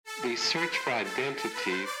the search for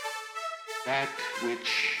identity, that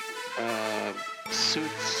which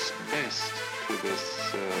suits best to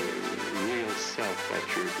this real self that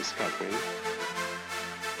you're discovering.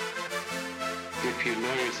 If you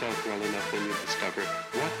know yourself well enough, then you discover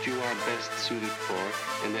what you are best suited for,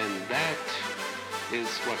 and then that is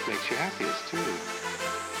what makes you happiest too.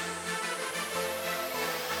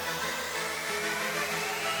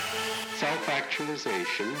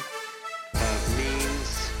 Self-actualization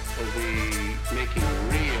means the making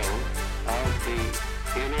real of the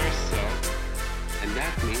inner self, and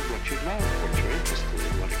that means what you love, what you're interested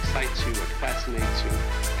in, what excites you, what fascinates you,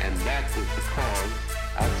 and that is the cause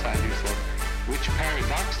outside yourself, which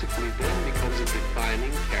paradoxically then becomes a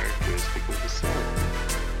defining characteristic of the self.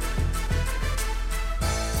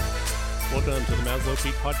 Welcome to the Maslow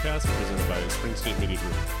Peak Podcast, presented by Spring State Media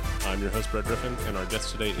Group. I'm your host, Brett Griffin, and our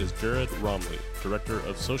guest today is Jared Romley, Director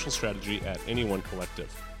of Social Strategy at Anyone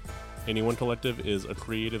Collective. Anyone Collective is a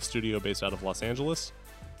creative studio based out of Los Angeles.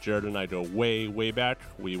 Jared and I go way, way back.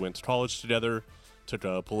 We went to college together, took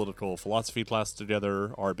a political philosophy class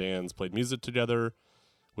together, our bands played music together.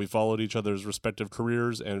 We followed each other's respective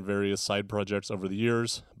careers and various side projects over the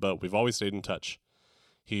years, but we've always stayed in touch.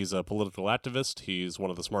 He's a political activist. He's one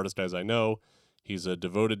of the smartest guys I know. He's a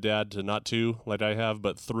devoted dad to not two, like I have,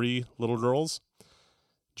 but three little girls.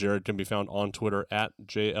 Jared can be found on Twitter at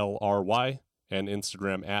JLRY and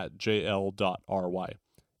Instagram at JL.RY.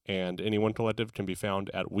 And Anyone Collective can be found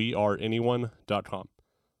at weareanyone.com.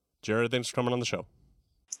 Jared, thanks for coming on the show.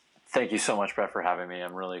 Thank you so much, Brett, for having me.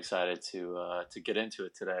 I'm really excited to get into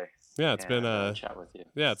it today. Yeah, it's been chat with you.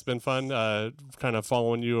 Yeah, it's been fun kind of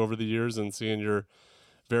following you over the years and seeing your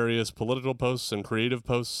various political posts and creative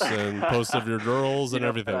posts and posts of your girls and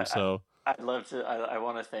everything. I'd love to. I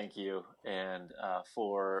want to thank you and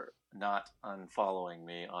for not unfollowing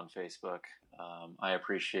me on Facebook. I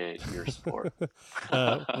appreciate your support.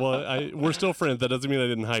 We're still friends. That doesn't mean I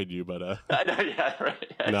didn't hide you, but I know, yeah, right.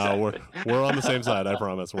 Yeah, no, exactly. we're on the same side. I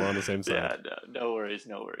promise, we're on the same side. Yeah, no worries.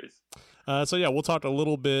 We'll talk a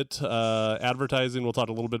little bit advertising. We'll talk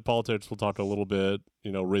a little bit politics. We'll talk a little bit,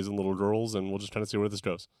 raising little girls, and we'll just kind of see where this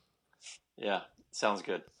goes. Yeah, sounds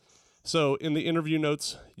good. So in the interview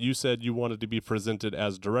notes, you said you wanted to be presented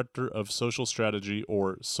as Director of Social Strategy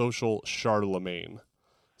or Social Charlemagne.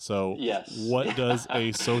 So yes. What does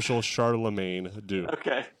a Social Charlemagne do?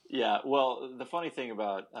 Okay. Yeah. Well, the funny thing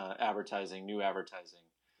about advertising, new advertising,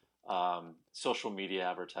 social media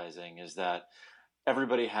advertising is that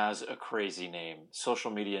everybody has a crazy name: social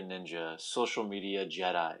media ninja, social media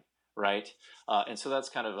Jedi, right? And so that's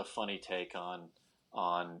kind of a funny take on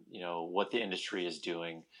what the industry is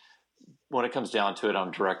doing. When it comes down to it, I'm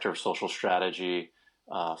Director of Social Strategy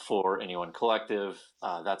for Anyone Collective.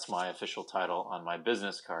 That's my official title on my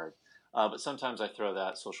business card. But sometimes I throw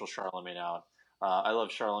that Social Charlemagne out. I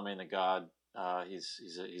love Charlemagne the God.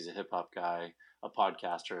 He's a hip hop guy, a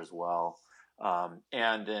podcaster as well.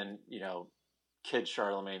 And then Kid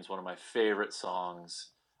Charlemagne's one of my favorite songs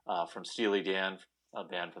from Steely Dan, a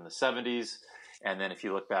band from the 70s. And then if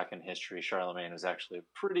you look back in history, Charlemagne was actually a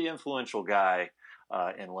pretty influential guy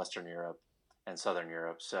in Western Europe and Southern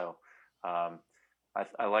Europe. So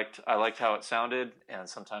I liked how it sounded, and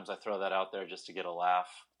sometimes I throw that out there just to get a laugh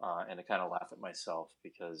and to kind of laugh at myself,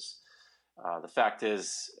 because the fact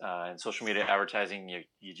is, in social media advertising,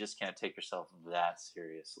 you just can't take yourself that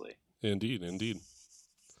seriously. Indeed.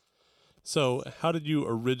 So how did you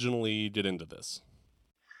originally get into this?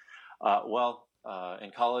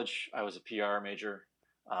 In college, I was a PR major.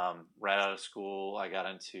 Right out of school, I got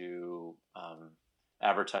into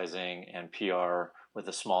advertising and PR with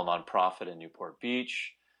a small nonprofit in Newport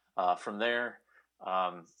Beach. From there,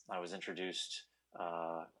 I was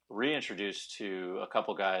reintroduced to a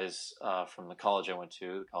couple guys from the college I went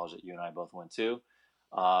to, the college that you and I both went to,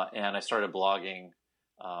 and I started blogging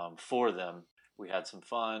for them. We had some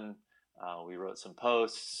fun. We wrote some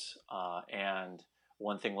posts, and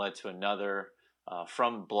one thing led to another.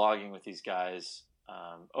 From blogging with these guys,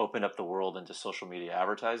 opened up the world into social media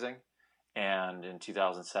advertising. And in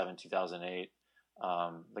 2007, 2008,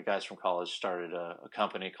 the guys from college started a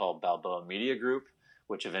company called Balboa Media Group,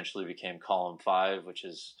 which eventually became Column 5, which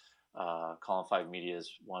is Column 5 Media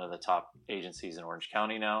is one of the top agencies in Orange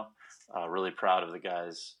County now. Really proud of the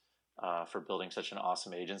guys for building such an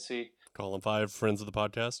awesome agency. Column 5, friends of the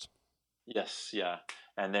podcast? Yes, yeah.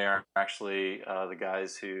 And they're actually the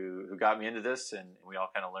guys who got me into this, and we all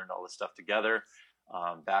kind of learned all this stuff together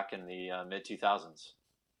back in the mid-2000s.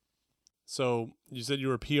 So you said you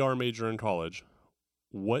were a PR major in college.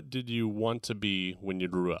 What did you want to be when you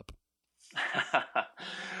grew up?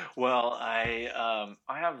 Well, I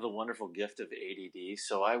have the wonderful gift of ADD,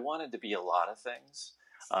 so I wanted to be a lot of things.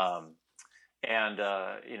 Um, and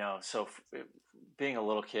being a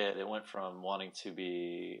little kid, it went from wanting to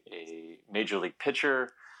be a major league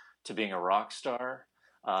pitcher to being a rock star.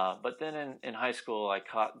 But then in high school, I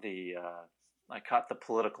caught the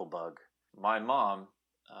political bug. My mom,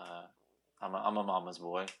 uh, I'm a mama's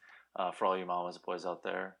boy. For all you mama's boys out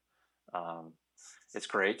there, um, it's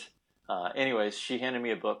great. Anyways, she handed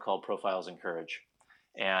me a book called Profiles in Courage,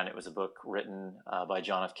 and it was a book written by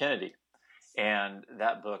John F. Kennedy, and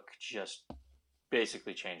that book just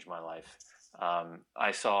basically changed my life.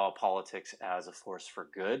 I saw politics as a force for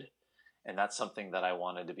good, and that's something that I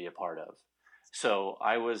wanted to be a part of. So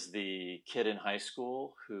I was the kid in high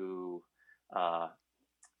school who, uh,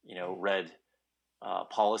 read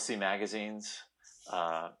policy magazines.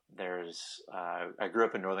 I grew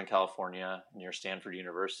up in Northern California near Stanford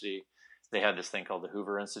University. They had this thing called the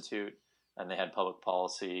Hoover Institute, and they had public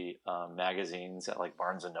policy magazines at like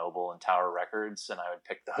Barnes and Noble and Tower Records, and I would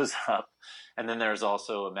pick those up. And then there's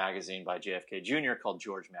also a magazine by JFK Jr. called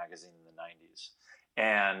George Magazine in the 90s.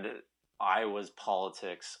 And I was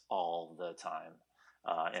politics all the time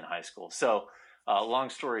in high school. So long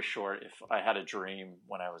story short, if I had a dream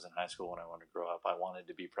when I was in high school, when I wanted to grow up, I wanted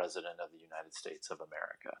to be president of the United States of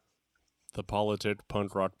America. The politic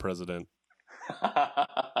punk rock president.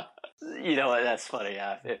 That's funny.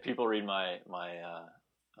 Yeah. If people read my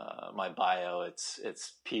bio,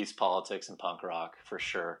 it's peace, politics, and punk rock for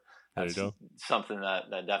sure. That's there you go. Something that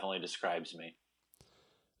definitely describes me.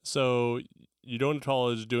 So you go into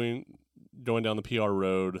college going down the PR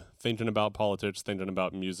road, thinking about politics, thinking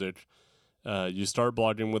about music. You start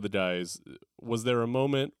blogging with the guys. Was there a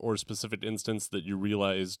moment or a specific instance that you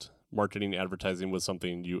realized marketing advertising was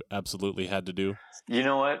something you absolutely had to do? You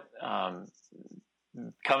know what?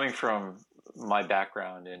 Coming from my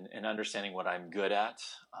background and understanding what I'm good at,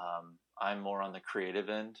 I'm more on the creative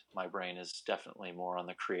end. My brain is definitely more on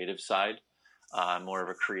the creative side. I'm more of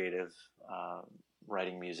a creative,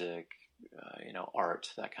 writing music,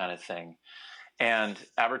 art, that kind of thing. And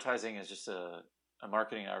advertising is just a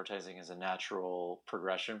marketing advertising is a natural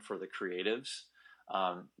progression for the creatives.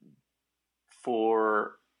 I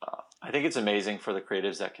think it's amazing for the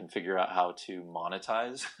creatives that can figure out how to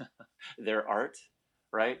monetize their art,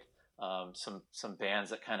 right? Some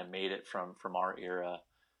bands that kind of made it from our era,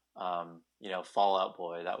 Fall Out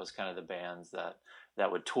Boy. That was kind of the bands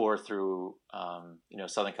that would tour through,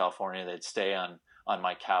 Southern California. They'd stay on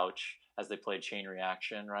my couch as they played Chain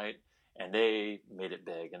Reaction, right? And they made it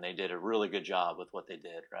big, and they did a really good job with what they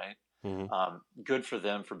did, right? Mm-hmm. Good for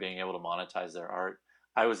them for being able to monetize their art.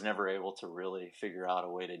 I was never able to really figure out a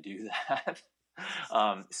way to do that.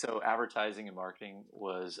 So advertising and marketing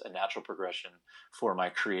was a natural progression for my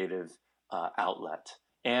creative outlet.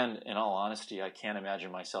 And in all honesty, I can't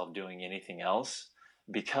imagine myself doing anything else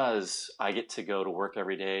because I get to go to work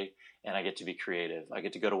every day and I get to be creative. I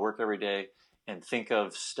get to go to work every day and think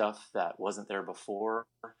of stuff that wasn't there before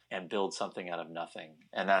and build something out of nothing.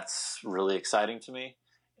 And that's really exciting to me.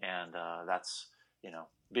 And that's,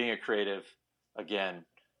 being a creative, again,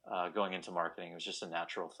 going into marketing was just a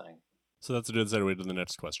natural thing. So that's a good segue to the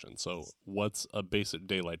next question. So what's a basic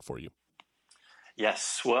day like for you?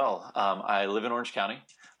 Yes. Well, I live in Orange County.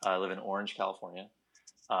 I live in Orange, California.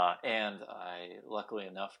 And I, luckily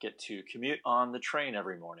enough, get to commute on the train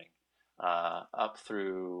every morning up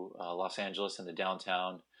through Los Angeles into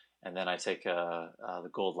downtown. And then I take the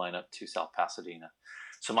Gold Line up to South Pasadena.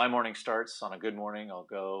 So my morning starts on a good morning. I'll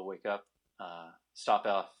go wake up, stop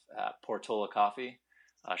off at Portola Coffee.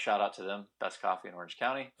 Shout out to them. Best coffee in Orange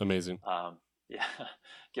County. Amazing.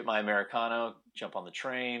 Get my Americano, jump on the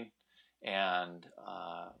train, and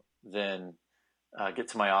then get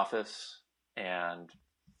to my office. And,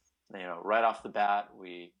 right off the bat,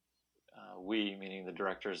 we, meaning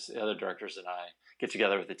the other directors and I, get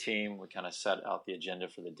together with the team. We kind of set out the agenda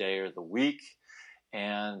for the day or the week,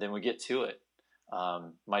 and then we get to it.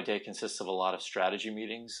 My day consists of a lot of strategy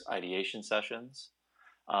meetings, ideation sessions,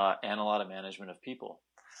 and a lot of management of people,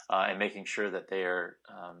 and making sure that they are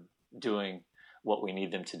doing what we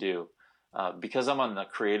need them to do. Because I'm on the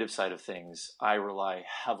creative side of things, I rely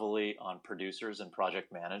heavily on producers and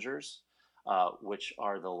project managers, which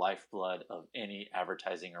are the lifeblood of any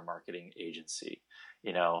advertising or marketing agency.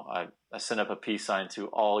 I send up a peace sign to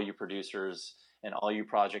all you producers and all you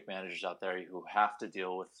project managers out there who have to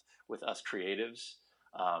deal with us creatives.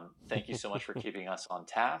 Thank you so much for keeping us on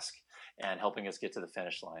task and helping us get to the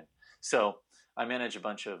finish line. So I manage a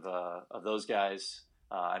bunch of those guys.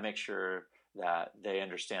 I make sure that they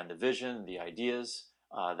understand the vision, the ideas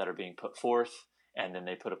that are being put forth, and then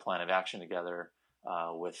they put a plan of action together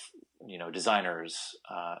with designers,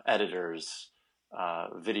 editors,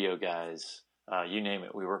 video guys, you name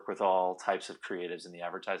it. We work with all types of creatives in the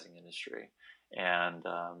advertising industry, and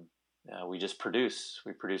we just produce.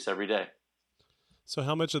 We produce every day. So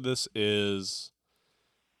how much of this is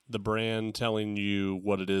the brand telling you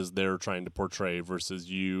what it is they're trying to portray versus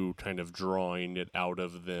you kind of drawing it out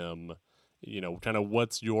of them? Kind of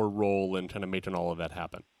what's your role in kind of making all of that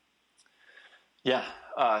happen? Yeah.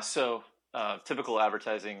 So typical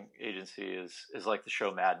advertising agency is like the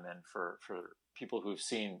show Mad Men. For people who've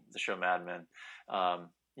seen the show Mad Men,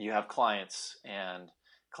 you have clients, and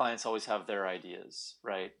clients always have their ideas,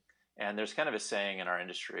 right? And there's kind of a saying in our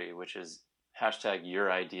industry, which is hashtag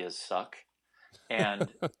your ideas suck. And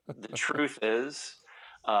the truth is,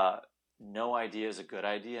 no idea is a good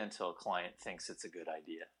idea until a client thinks it's a good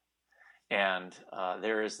idea. And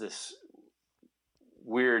there is this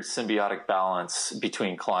weird symbiotic balance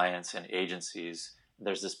between clients and agencies.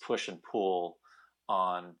 There's this push and pull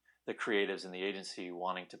on the creatives in the agency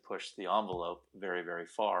wanting to push the envelope very, very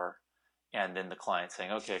far. And then the client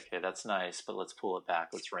saying, okay, that's nice, but let's pull it back.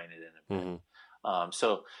 Let's rein it in a bit.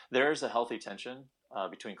 So there's a healthy tension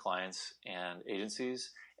between clients and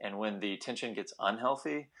agencies. And when the tension gets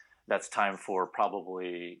unhealthy, that's time for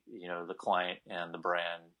probably, the client and the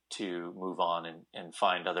brand to move on and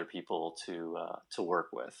find other people to work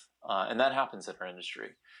with. And that happens in our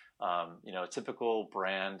industry. A typical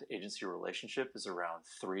brand agency relationship is around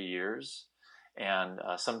 3 years. And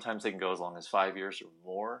sometimes they can go as long as 5 years or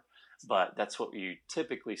more. But that's what you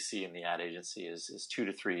typically see in the ad agency is 2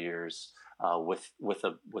 to 3 years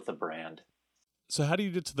with a brand. So how do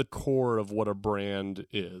you get to the core of what a brand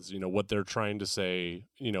is? What they're trying to say.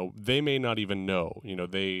 They may not even know.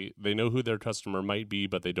 They know who their customer might be,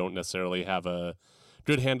 but they don't necessarily have a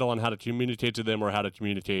good handle on how to communicate to them or how to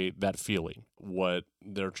communicate that feeling, what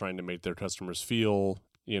they're trying to make their customers feel.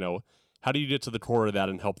 How do you get to the core of that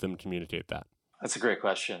and help them communicate that? That's a great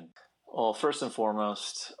question. Well, first and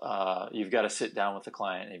foremost, you've got to sit down with the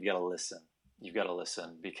client and you've got to listen. You've got to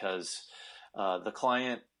listen because the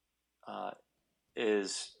client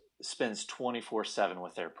spends 24/7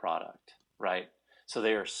 with their product, right? So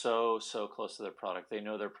they are so close to their product. They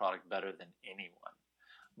know their product better than anyone.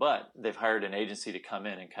 But they've hired an agency to come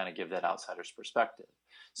in and kind of give that outsider's perspective.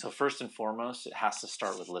 So first and foremost, it has to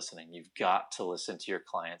start with listening. You've got to listen to your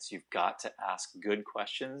clients. You've got to ask good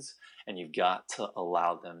questions, and you've got to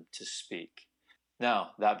allow them to speak.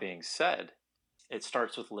 Now, that being said, it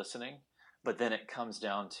starts with listening, but then it comes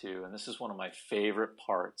down to, and this is one of my favorite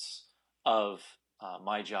parts of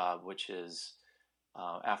my job, which is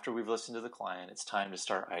after we've listened to the client, it's time to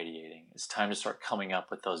start ideating. It's time to start coming up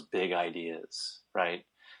with those big ideas, right?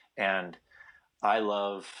 And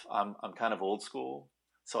I'm kind of old school,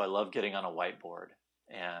 so I love getting on a whiteboard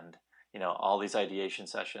and, all these ideation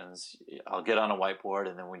sessions, I'll get on a whiteboard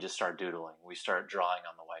and then we just start doodling. We start drawing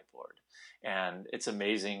on the whiteboard. And it's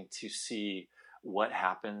amazing to see what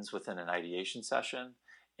happens within an ideation session.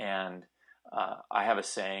 And I have a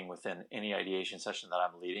saying within any ideation session that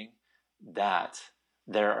I'm leading that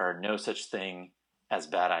there are no such thing as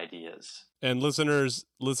bad ideas. And listeners,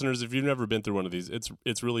 if you've never been through one of these,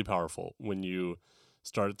 it's really powerful when you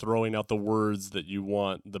start throwing out the words that you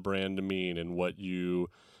want the brand to mean and what you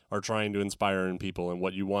are trying to inspire in people and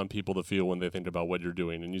what you want people to feel when they think about what you're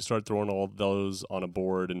doing. And you start throwing all those on a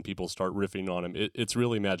board and people start riffing on them. It's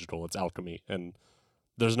really magical. It's alchemy. And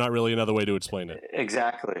there's not really another way to explain it.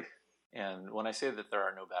 Exactly. And when I say that there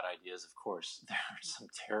are no bad ideas, of course, there are some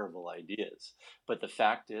terrible ideas. But the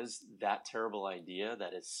fact is that terrible idea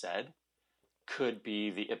that is said could be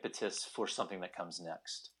the impetus for something that comes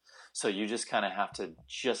next. So you just kind of have to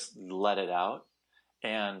just let it out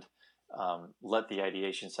and let the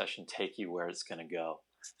ideation session take you where it's going to go.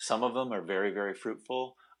 Some of them are very, very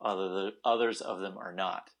fruitful. Others of them are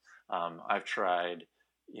not. I've tried,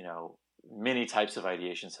 many types of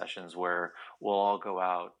ideation sessions where we'll all go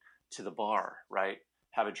out to the bar, right?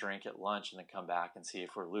 Have a drink at lunch and then come back and see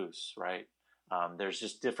if we're loose, right? There's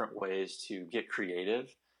just different ways to get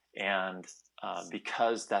creative. And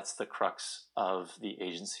because that's the crux of the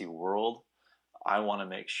agency world, I want to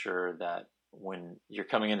make sure that when you're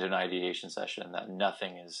coming into an ideation session, that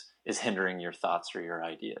nothing is hindering your thoughts or your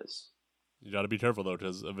ideas. You got to be careful, though,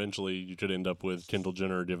 because eventually you could end up with Kendall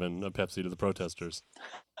Jenner giving a Pepsi to the protesters.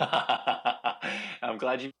 I'm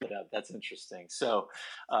glad you brought it up. That's interesting. So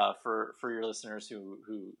for your listeners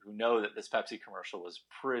who know that this Pepsi commercial was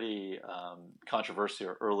pretty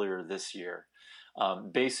controversial earlier this year,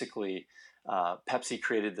 basically Pepsi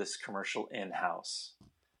created this commercial in-house.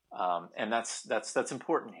 And that's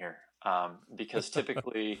important here. Because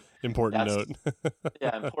typically Important that's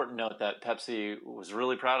note. important note that Pepsi was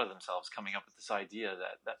really proud of themselves coming up with this idea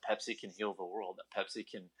that Pepsi can heal the world, that Pepsi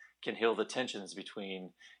can heal the tensions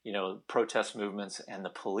between protest movements and the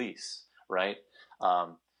police, right?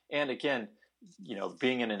 And again,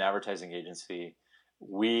 being in an advertising agency,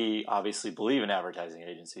 we obviously believe in advertising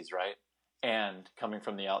agencies, right? And coming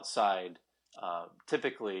from the outside,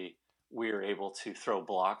 typically we are able to throw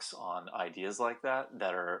blocks on ideas like that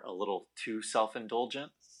are a little too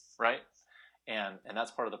self-indulgent, right? And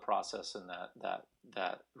that's part of the process, and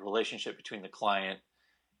that relationship between the client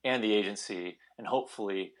and the agency, and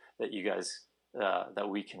hopefully that you guys that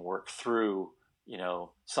we can work through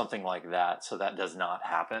something like that so that does not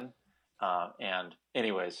happen. And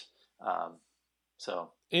anyways, so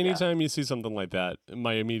Anytime you see something like that,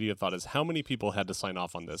 my immediate thought is, how many people had to sign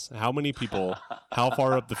off on this? How many people, how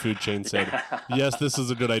far up the food chain said, yes, this is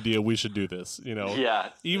a good idea, we should do this, Yeah.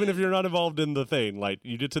 Even if you're not involved in the thing, like,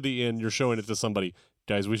 you get to the end, you're showing it to somebody,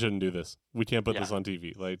 guys, we shouldn't do this. We can't put this on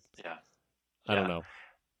TV. Like, I don't know.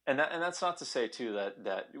 And that's not to say too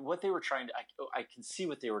that what they were trying to, I can see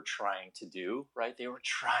what they were trying to do, right? They were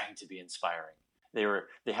trying to be inspiring.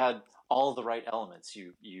 They had all the right elements.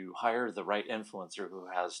 You hire the right influencer who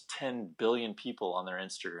has 10 billion people on their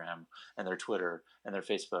Instagram and their Twitter and their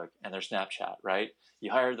Facebook and their Snapchat, right?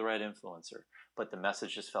 You hired the right influencer, but the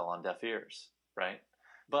message just fell on deaf ears, right?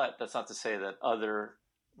 But that's not to say that other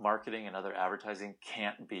marketing and other advertising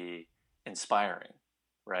can't be inspiring,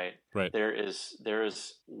 right? Right. There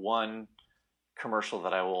is one commercial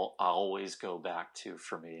that I will always go back to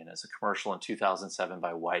for me, and it's a commercial in 2007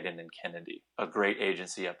 by Wyden and Kennedy, a great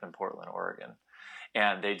agency up in Portland, Oregon,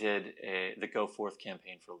 and they did the Go Forth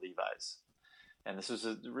campaign for Levi's. And this was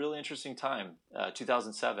a really interesting time.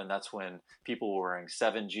 2007, that's when people were wearing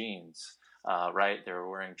 7 jeans, right? They were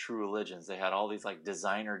wearing True Religions. They had all these like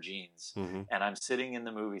designer jeans. Mm-hmm. And I'm sitting in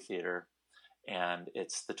the movie theater, and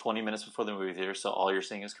it's the 20 minutes before the movie theater, so all you're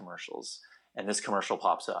seeing is commercials. And this commercial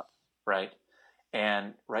pops up, right?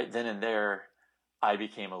 And right then and there, I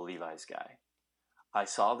became a Levi's guy. I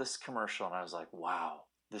saw this commercial and I was like, wow,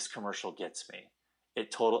 this commercial gets me.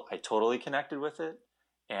 I totally connected with it,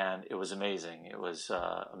 and it was amazing. It was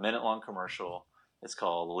a minute-long commercial. It's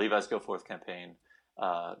called the Levi's Go Forth campaign.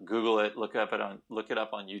 Google it, look it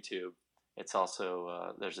up on YouTube. It's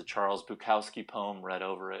also, there's a Charles Bukowski poem read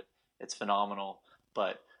over it. It's phenomenal,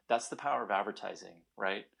 but that's the power of advertising,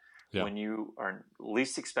 right? Yeah. When you are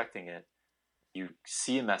least expecting it, you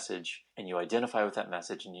see a message and you identify with that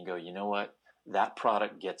message and you go, you know what? That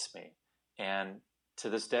product gets me. And to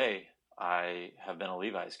this day, I have been a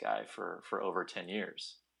Levi's guy for over 10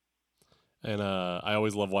 years. And I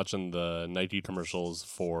always love watching the Nike commercials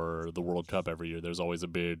for the World Cup every year. There's always a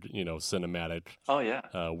big, cinematic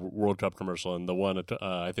World Cup commercial. And the one,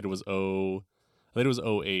 I think it was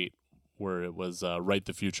 08, where it was Right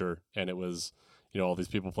the Future. And it was, all these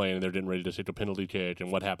people playing and they're getting ready to take a penalty kick,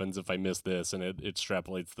 and what happens if I miss this, and it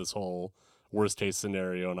extrapolates this whole worst case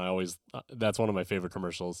scenario. And I always, that's one of my favorite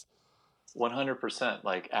commercials. 100%.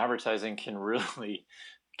 Like, advertising can really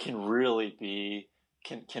can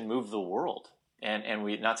move the world. And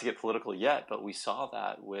we, not to get political yet, but we saw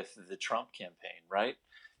that with the Trump campaign, right?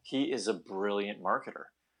 He is a brilliant marketer.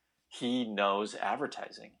 He knows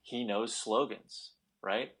advertising. He knows slogans,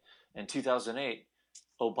 right? In 2008,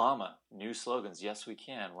 Obama, new slogans, yes, we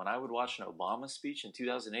can. When I would watch an Obama speech in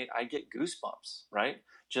 2008, I'd get goosebumps, right?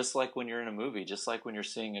 Just like when you're in a movie, just like when you're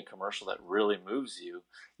seeing a commercial that really moves you,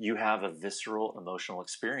 you have a visceral emotional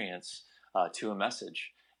experience to a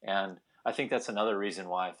message. And I think that's another reason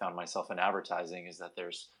why I found myself in advertising, is that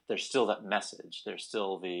there's still that message. There's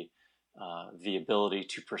still the ability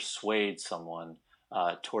to persuade someone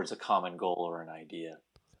towards a common goal or an idea.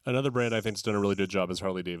 Another brand I think has done a really good job is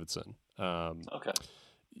Harley Davidson. Okay.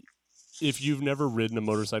 If you've never ridden a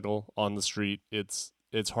motorcycle on the street, it's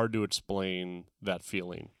hard to explain that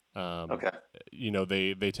feeling. Okay.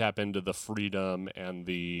 They tap into the freedom and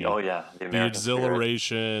the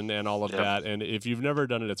exhilaration spirit and all of that. And if you've never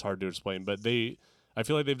done it, it's hard to explain. But I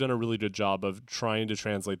feel like they've done a really good job of trying to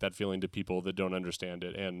translate that feeling to people that don't understand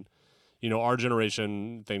it. And our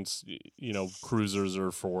generation thinks cruisers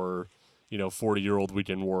are for 40-year-old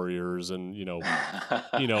weekend warriors, and I'm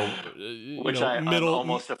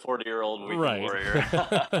almost a 40-year-old weekend warrior.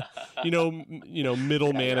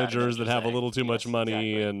 Middle managers that have a little too much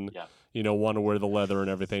money and want to wear the leather and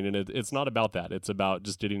everything. And it's not about that. It's about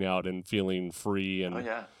just getting out and feeling free. And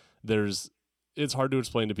it's hard to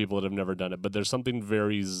explain to people that have never done it, but there's something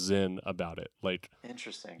very zen about it. Like,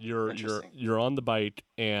 interesting. You're on the bike,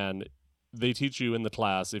 and they teach you in the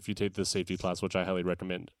class, if you take this safety class, which I highly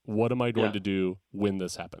recommend, what am I going to do when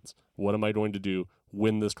this happens? What am I going to do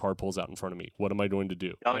when this car pulls out in front of me? What am I going to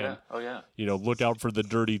do? Oh, yeah. Oh, yeah. You know, look out for the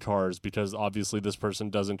dirty cars because obviously this person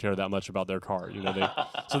doesn't care that much about their car. You know,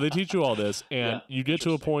 so they teach you all this, and you get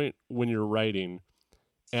to a point when you're writing,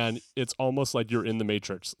 and it's almost like you're in the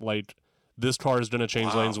Matrix. Like, this car is going to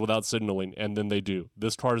change lanes without signaling, and then they do.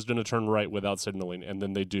 This car is going to turn right without signaling, and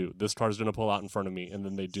then they do. This car is going to pull out in front of me, and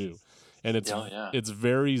then they do. And it's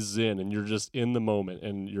very zen, and you're just in the moment,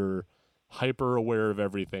 and you're hyper aware of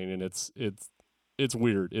everything, and it's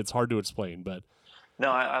weird. It's hard to explain, but no,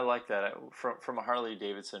 I like that. From a Harley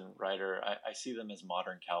Davidson rider, I see them as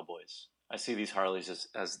modern cowboys. I see these Harleys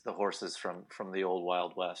as the horses from the old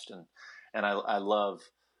Wild West, and I love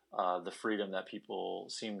the freedom that people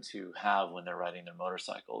seem to have when they're riding their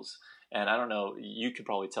motorcycles. And I don't know, you could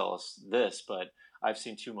probably tell us this, but I've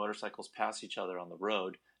seen two motorcycles pass each other on the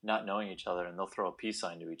road, not knowing each other, and they'll throw a peace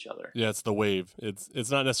sign to each other. Yeah, it's the wave.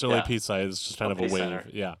 It's not necessarily a peace sign. It's just kind of a wave. Center.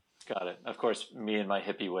 Yeah. Got it. Of course, me and my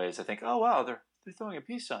hippie ways, I think, oh, wow, they're throwing a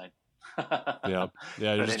peace sign. Yeah.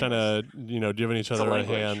 You're just kind of, giving each other a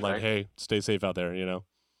hand, like, hey, stay safe out there,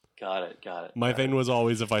 Got it. My thing was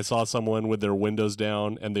always, if I saw someone with their windows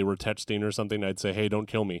down and they were texting or something, I'd say, hey, don't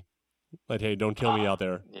kill me. Like, hey, don't kill me out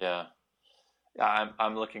there. Yeah.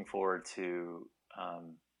 I'm looking forward to,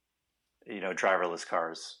 driverless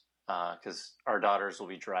cars, because our daughters will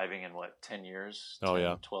be driving in 10 years,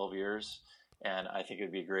 12 years. And I think it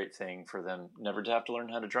would be a great thing for them never to have to learn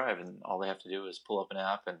how to drive. And all they have to do is pull up an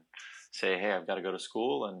app and say, hey, I've got to go to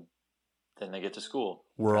school. And then they get to school.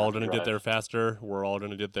 We're all going to get there faster. We're all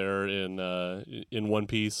going to get there in one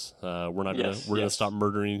piece. We're not going to going to stop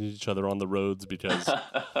murdering each other on the roads, because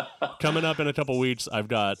coming up in a couple weeks, I've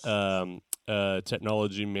got a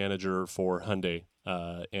technology manager for Hyundai.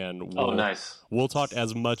 And we'll talk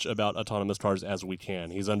as much about autonomous cars as we can.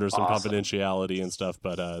 He's under some confidentiality and stuff,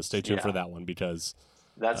 but stay tuned for that one, because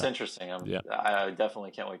that's interesting. I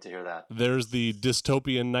definitely can't wait to hear that. There's the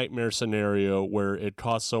dystopian nightmare scenario where it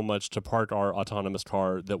costs so much to park our autonomous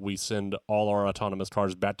car that we send all our autonomous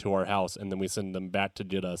cars back to our house, and then we send them back to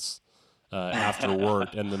get us after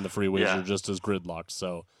work, and then the freeways are just as gridlocked.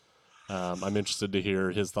 So I'm interested to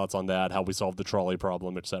hear his thoughts on that, how we solve the trolley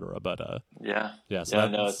problem, etc. But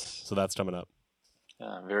so that's coming up.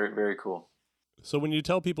 Yeah, very, very cool. So when you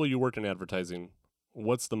tell people you work in advertising,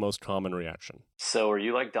 what's the most common reaction? So are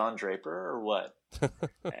you like Don Draper or what?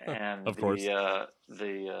 And of course.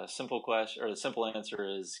 The simple question, or the simple answer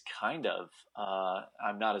is kind of.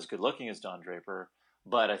 I'm not as good looking as Don Draper,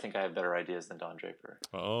 but I think I have better ideas than Don Draper.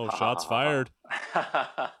 Oh, shots fired.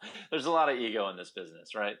 There's a lot of ego in this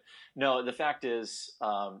business, right? No, the fact is,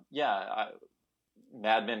 Mad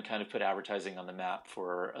Men kind of put advertising on the map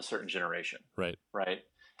for a certain generation. Right.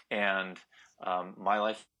 And my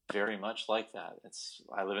life very much like that.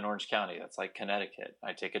 I live in Orange County. That's like Connecticut.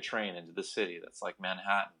 I take a train into the city. That's like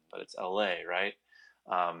Manhattan, but it's LA, right?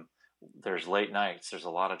 There's late nights. There's a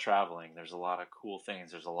lot of traveling. There's a lot of cool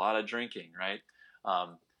things. There's a lot of drinking, right?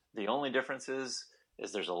 The only difference is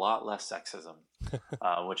there's a lot less sexism,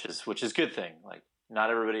 which is a good thing. Like, not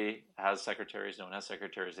everybody has secretaries. No one has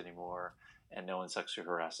secretaries anymore, and no one sexually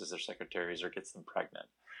harasses their secretaries or gets them pregnant.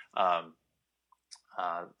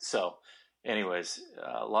 So anyways,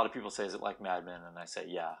 a lot of people say, is it like Mad Men? And I say,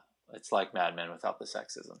 yeah, it's like Mad Men without the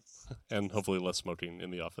sexism. And hopefully less smoking in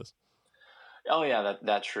the office. Oh yeah,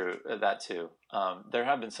 that's true. That too. There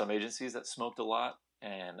have been some agencies that smoked a lot,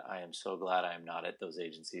 and I am so glad I am not at those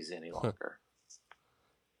agencies any longer.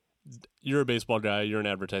 You're a baseball guy. You're an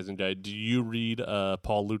advertising guy. Do you read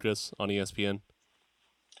Paul Lucas on ESPN?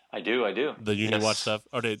 I do. The Union Watch stuff.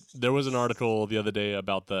 Okay, there was an article the other day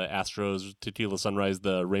about the Astros Tequila Sunrise,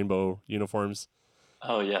 the rainbow uniforms.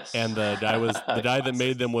 Oh yes. And the guy that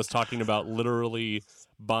made them was talking about literally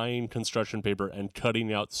buying construction paper and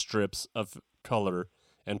cutting out strips of color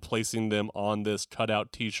and placing them on this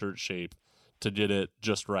cutout T-shirt shape to get it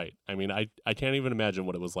just right. I mean, I can't even imagine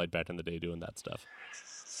what it was like back in the day doing that stuff.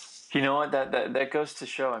 You know what? That goes to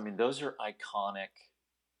show. I mean, those are iconic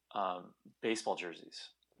baseball jerseys.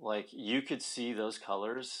 Like, you could see those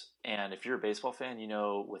colors, and if you're a baseball fan,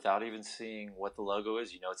 without even seeing what the logo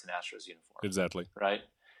is, it's an Astros uniform. Exactly. Right?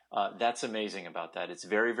 That's amazing about that. It's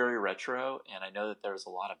very, very retro, and I know that there was a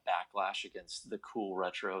lot of backlash against the cool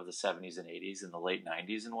retro of the 70s and 80s and the late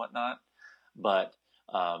 90s and whatnot, but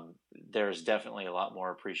there's definitely a lot more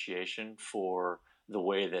appreciation for the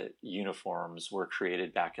way that uniforms were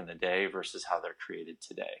created back in the day versus how they're created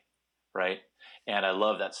today. Right. And I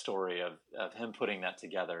love that story of him putting that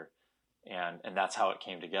together, and that's how it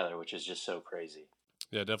came together, which is just so crazy.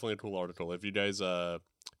 Yeah, definitely a cool article. If you guys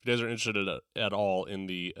If you guys are interested at all in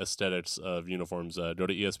the aesthetics of uniforms, go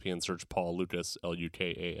to ESPN, search Paul Lukas,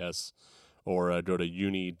 Lukas, or go to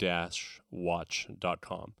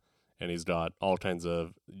uni-watch.com. And he's got all kinds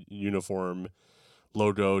of uniform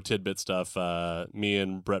logo tidbit stuff. Me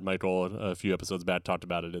and Brett Michael a few episodes back talked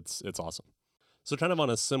about it. It's awesome. So kind of on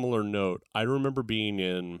a similar note, I remember being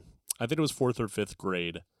in, I think it was 4th or 5th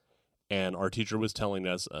grade, and our teacher was telling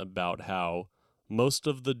us about how most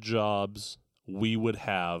of the jobs we would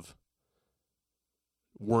have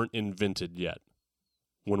weren't invented yet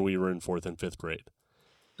when we were in 4th and 5th grade.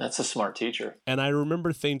 That's a smart teacher. And I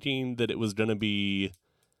remember thinking that it was going to be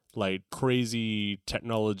like crazy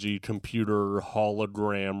technology, computer,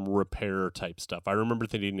 hologram repair type stuff. I remember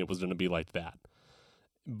thinking it was going to be like that.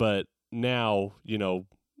 But now,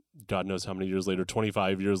 God knows how many years later,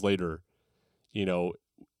 25 years later,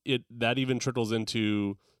 that even trickles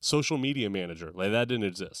into social media manager. Like that didn't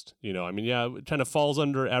exist. It kind of falls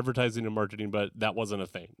under advertising and marketing, but that wasn't a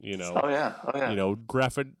thing, Oh yeah.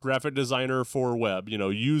 Graphic designer for web,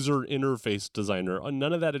 user interface designer.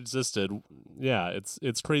 None of that existed. Yeah,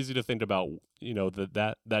 it's crazy to think about,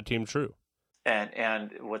 that came true.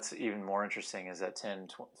 And what's even more interesting is that 10,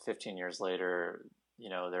 15 years later,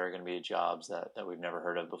 there are going to be jobs that we've never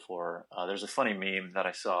heard of before. There's a funny meme that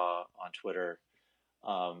I saw on Twitter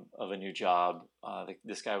of a new job.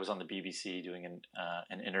 This guy was on the BBC doing an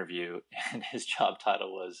interview, and his job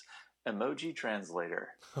title was emoji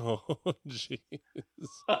translator. Oh, jeez.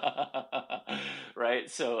 Right.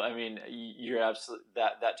 So, I mean, you're absolutely,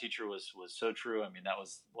 that teacher was so true. I mean, that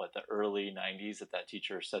was the early 90s that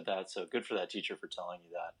teacher said that. So good for that teacher for telling you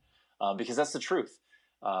that, because that's the truth.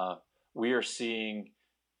 We are seeing,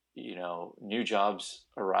 new jobs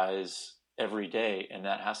arise every day, and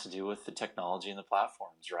that has to do with the technology and the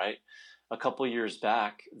platforms, right? A couple of years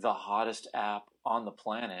back, the hottest app on the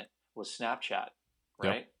planet was Snapchat,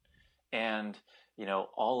 right? Yep. And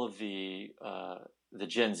all of the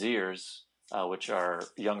Gen Zers, which are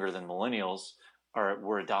younger than millennials,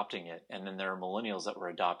 were adopting it, and then there are millennials that were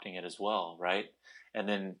adopting it as well, right? And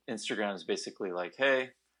then Instagram is basically like, hey,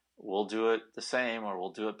 we'll do it the same, or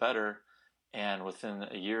we'll do it better. And within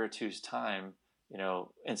a year or two's time,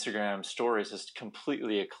 Instagram stories has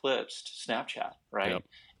completely eclipsed Snapchat, right? Yep.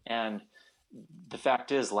 And the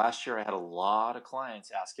fact is, last year I had a lot of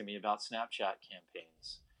clients asking me about Snapchat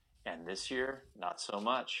campaigns. And this year, not so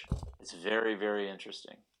much. It's very, very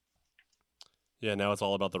interesting. Yeah, now it's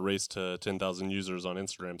all about the race to 10,000 users on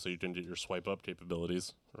Instagram so you can get your swipe up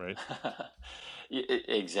capabilities, right?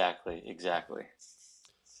 Exactly.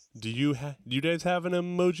 Do you guys have an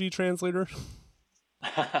emoji translator?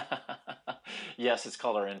 Yes, it's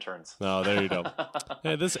called our interns. Oh, there you go.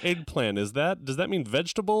 Hey, this eggplant, does that mean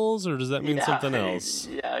vegetables, or does that mean something else?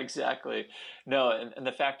 Yeah, exactly. No, and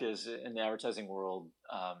the fact is, in the advertising world,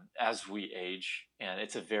 as we age, and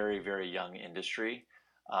it's a very, very young industry,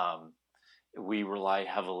 we rely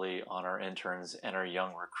heavily on our interns and our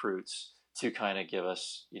young recruits to kind of give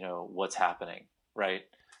us, what's happening, right?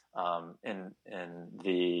 In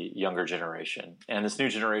the younger generation. And this new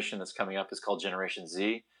generation that's coming up is called Generation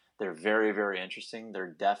Z. They're very, very interesting.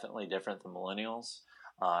 They're definitely different than millennials.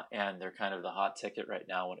 And they're kind of the hot ticket right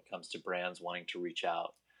now when it comes to brands wanting to reach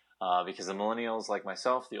out. Because the millennials, like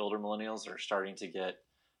myself, the older millennials, are starting to get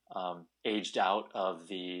aged out of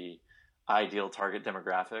the ideal target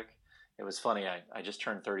demographic. It was funny. I just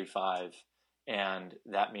turned 35. And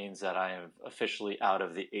that means that I am officially out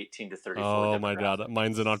of the 18 to 34 demographic. Oh, my God.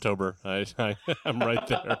 Mine's in October. I'm right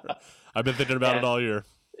there. I've been thinking about it all year.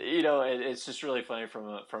 It's just really funny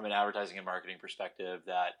from an advertising and marketing perspective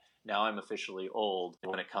that now I'm officially old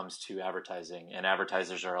when it comes to advertising. And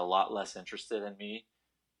advertisers are a lot less interested in me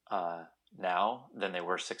now than they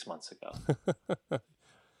were 6 months ago.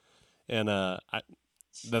 And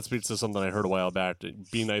that speaks to something I heard a while back.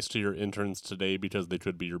 Be nice to your interns today because they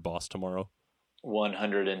could be your boss tomorrow.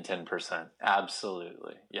 110%.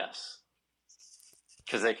 Absolutely. Yes.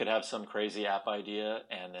 Because they could have some crazy app idea,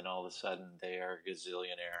 and then all of a sudden they are a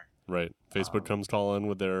gazillionaire. Right. Facebook comes calling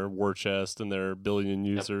with their war chest and their billion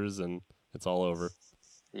users, yep. And it's all over.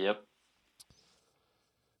 Yep.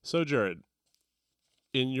 So, Jared,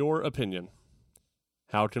 in your opinion,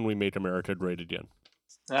 how can we make America great again?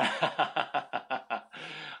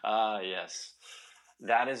 Yes.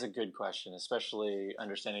 That is a good question, especially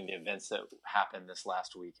understanding the events that happened this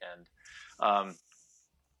last weekend.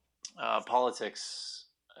 Politics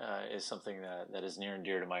is something that is near and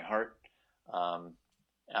dear to my heart.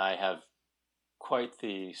 I have quite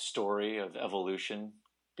the story of evolution,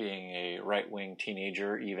 being a right-wing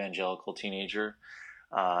teenager, evangelical teenager,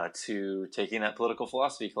 to taking that political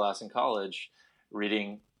philosophy class in college,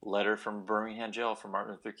 reading letter from Birmingham jail from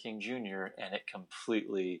Martin Luther King Jr., and it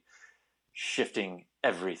completely shifting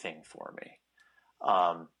everything for me.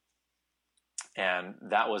 And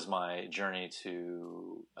that was my journey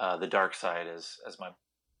to the dark side, as my mom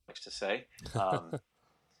likes to say.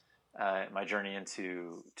 My journey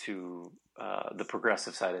into the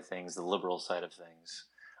progressive side of things, the liberal side of things.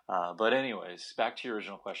 But anyways, back to your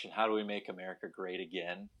original question: how do we make America great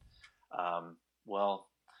again? Well,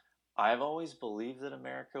 I've always believed that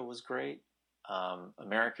America was great.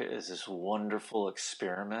 America is this wonderful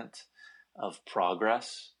experiment of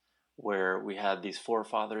progress, where we had these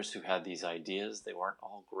forefathers who had these ideas. They weren't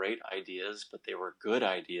all great ideas, but they were good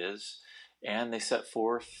ideas, and they set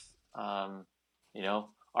forth,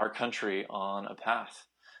 our country on a path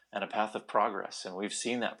of progress. And we've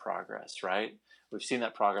seen that progress, right? We've seen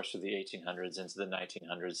that progress through the 1800s into the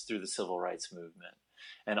 1900s, through the civil rights movement,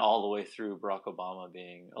 and all the way through Barack Obama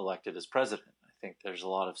being elected as president. I think there's a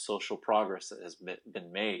lot of social progress that has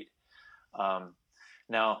been made.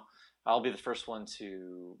 Now, I'll be the first one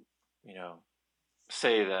to,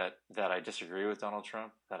 say that I disagree with Donald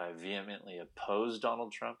Trump, that I vehemently oppose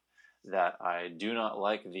Donald Trump, that I do not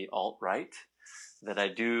like the alt-right, that I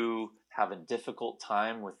do have a difficult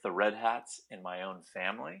time with the red hats in my own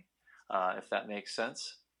family, if that makes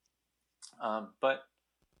sense. But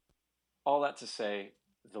all that to say,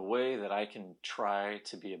 the way that I can try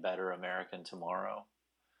to be a better American tomorrow,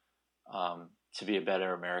 to be a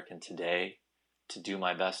better American today, to do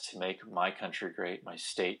my best to make my country great, my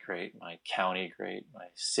state great, my county great, my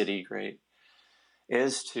city great,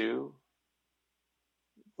 is to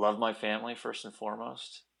love my family first and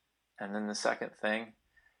foremost. And then the second thing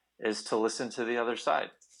is to listen to the other side.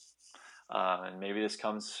 And maybe this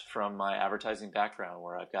comes from my advertising background,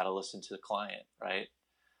 where I've got to listen to the client, right?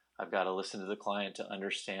 I've got to listen to the client to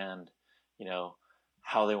understand,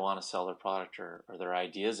 how they want to sell their product or their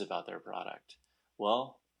ideas about their product.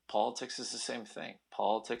 Well, politics is the same thing.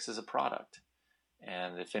 Politics is a product.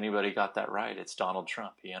 And if anybody got that right, it's Donald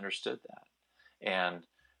Trump. He understood that. And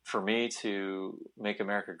for me to make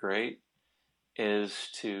America great is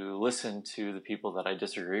to listen to the people that I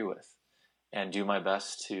disagree with and do my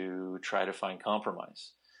best to try to find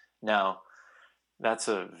compromise. Now, that's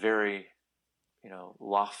a very,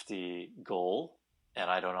 lofty goal, and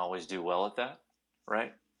I don't always do well at that,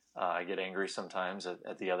 right? I get angry sometimes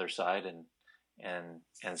at the other side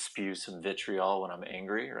and spew some vitriol when I'm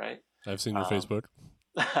angry, right? I've seen your Facebook.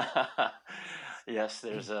 Yes,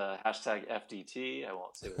 there's a hashtag FDT. I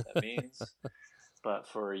won't say what that means. But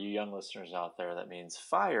for you young listeners out there, that means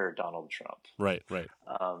fire Donald Trump. Right.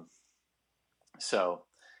 So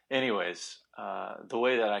anyways, the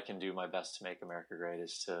way that I can do my best to make America great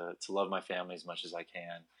is to love my family as much as I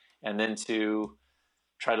can, and then to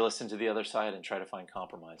try to listen to the other side and try to find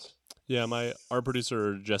compromise. Yeah, our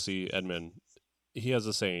producer, Jesse Edmond, he has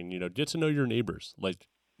a saying, get to know your neighbors. Like,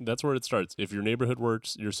 that's where it starts. If your neighborhood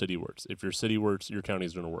works, your city works. If your city works, your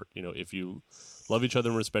county's going to work. If you love each other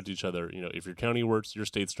and respect each other, if your county works, your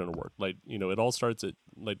state's going to work. Like, it all starts at,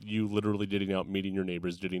 like, you literally getting out, meeting your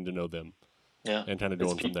neighbors, getting to know them. Yeah. And kind of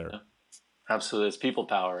going from there. Absolutely. It's people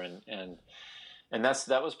power. And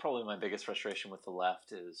that was probably my biggest frustration with the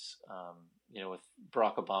left is, with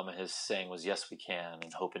Barack Obama, his saying was, yes, we can,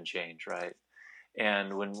 and hope and change, right?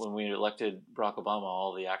 And when we elected Barack Obama,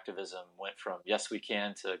 all the activism went from yes, we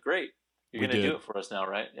can to great, you're going to do it for us now,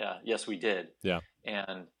 right? Yeah. Yes, we did. Yeah.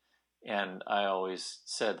 And I always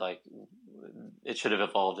said, like, it should have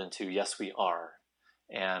evolved into yes, we are.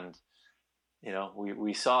 And,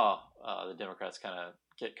 we saw the Democrats kind of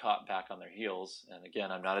get caught back on their heels. And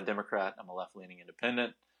again, I'm not a Democrat. I'm a left-leaning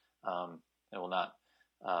independent. I will not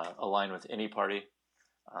align with any party.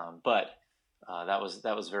 But that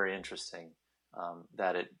was very interesting.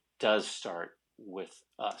 That it does start with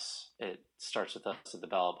us. It starts with us at the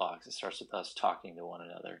ballot box. It starts with us talking to one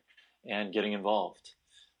another and getting involved.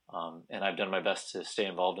 And I've done my best to stay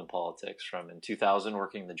involved in politics, from in 2000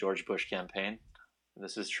 working the George Bush campaign.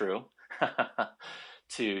 This is true.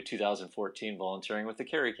 To 2014 volunteering with the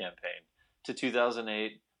Kerry campaign, to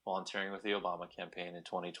 2008 volunteering with the Obama campaign in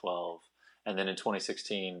 2012, and then in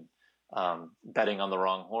 2016 betting on the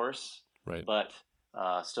wrong horse. Right. But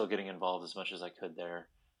still getting involved as much as I could there,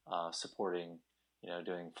 supporting,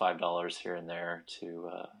 doing $5 here and there to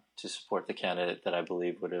support the candidate that I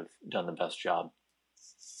believe would have done the best job.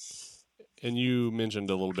 And you mentioned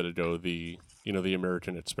a little bit ago the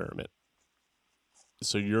American experiment.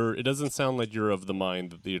 So it doesn't sound like you're of the mind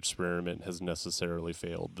that the experiment has necessarily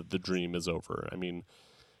failed, that the dream is over. I mean,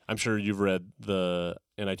 I'm sure you've read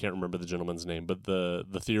and I can't remember the gentleman's name, but the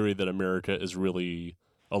theory that America is really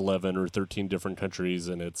 11 or 13 different countries,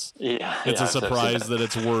 and it's Yeah, a yeah, surprise that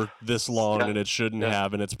it's worked this long yeah, and it shouldn't yeah.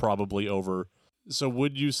 have, and it's probably over. So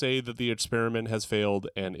would you say that the experiment has failed?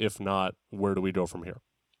 And if not, where do we go from here?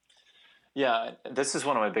 Yeah, this is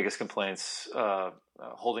one of my biggest complaints,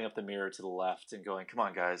 holding up the mirror to the left and going, come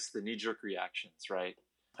on, guys, the knee-jerk reactions, right?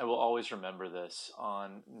 I will always remember this.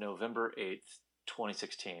 On November 8th,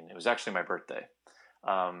 2016, it was actually my birthday,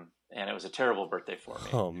 and it was a terrible birthday for me.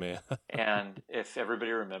 Oh, man. And if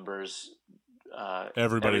everybody remembers,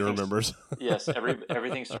 Everybody remembers. yes,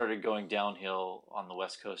 everything started going downhill on the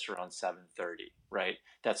West Coast around 7:30, right?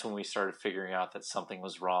 That's when we started figuring out that something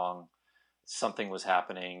was wrong, something was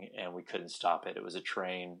happening, and we couldn't stop it. It was a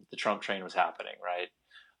train. The Trump train was happening, right?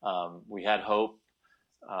 We had hope,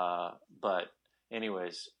 but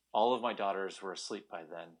anyways, all of my daughters were asleep by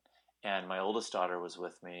then, and my oldest daughter was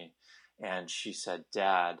with me, and she said,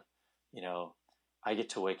 "Dad, you know, I get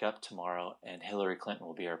to wake up tomorrow, and Hillary Clinton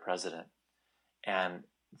will be our president." And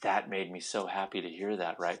that made me so happy to hear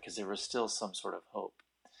that, right? Because there was still some sort of hope.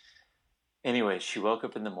 Anyway, she woke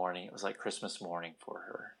up in the morning. It was like Christmas morning for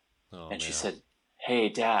her. Oh, and she man. said, "Hey,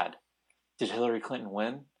 Dad, did Hillary Clinton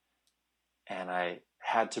win?" And I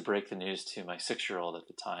had to break the news to my 6-year-old at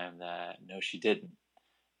the time that no, she didn't.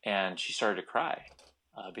 And she started to cry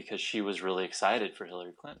because she was really excited for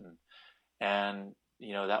Hillary Clinton. And,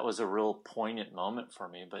 you know, that was a real poignant moment for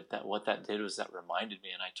me. But what that did was that reminded me,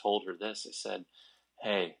 and I told her this. I said,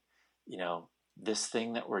 "Hey, you know, this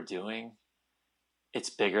thing that we're doing, it's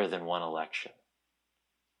bigger than one election.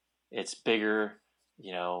 It's bigger,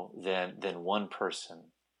 you know, than one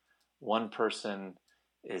person. One person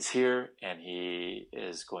is here, and he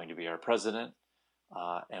is going to be our president,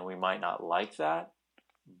 and we might not like that,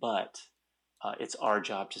 but it's our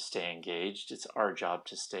job to stay engaged. It's our job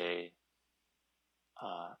to stay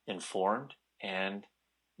informed, and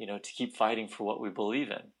you know, to keep fighting for what we believe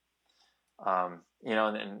in." You know,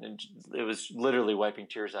 and it was literally wiping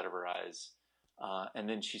tears out of her eyes. And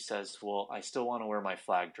then she says, "Well, I still want to wear my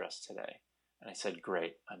flag dress today." And I said,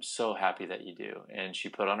 "Great. I'm so happy that you do." And she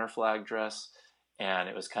put on her flag dress. And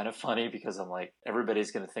it was kind of funny because I'm like,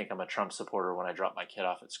 everybody's going to think I'm a Trump supporter when I drop my kid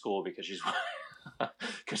off at school because she's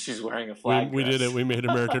wearing a flag We dress. did it. We made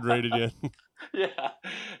America great again. Yeah.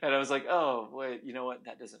 And I was like, oh, wait, you know what?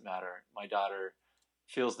 That doesn't matter. My daughter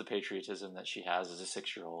feels the patriotism that she has as a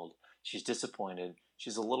 6-year-old. She's disappointed.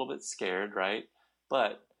 She's a little bit scared, right?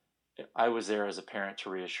 But I was there as a parent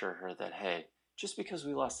to reassure her that, hey, just because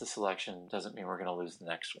we lost this election doesn't mean we're going to lose the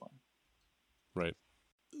next one. Right.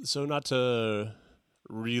 So not to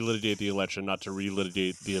relitigate the election, not to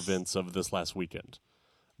relitigate the events of this last weekend,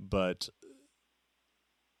 but,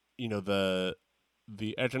 you know, the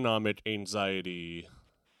economic anxiety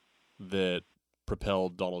that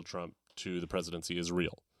propelled Donald Trump to the presidency is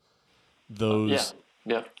real. Those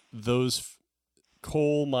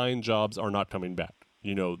coal mine jobs are not coming back.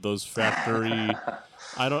 You know, those factory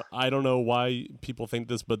I don't know why people think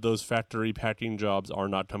this, but those factory packing jobs are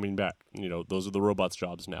not coming back. You know, those are the robots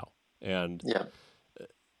jobs now. And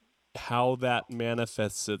how that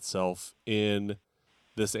manifests itself in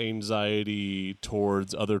this anxiety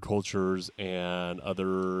towards other cultures and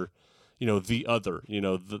other, you know,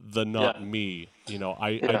 the not me. You know,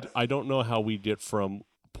 I don't know how we get from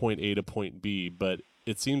point A to point B, but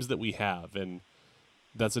it seems that we have, and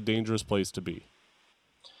that's a dangerous place to be.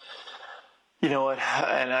 You know what?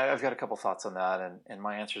 And I've got a couple thoughts on that, and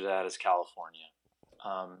my answer to that is California.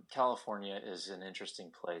 California is an interesting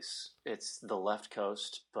place. It's the left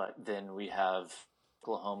coast, but then we have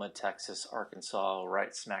Oklahoma, Texas, Arkansas,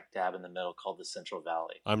 right smack dab in the middle, called the Central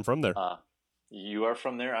Valley. I'm from there. You are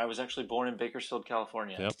from there? I was actually born in Bakersfield,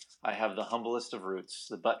 California. Yep. I have the humblest of roots,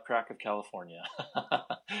 the butt crack of California,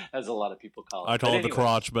 as a lot of people call it. I call it the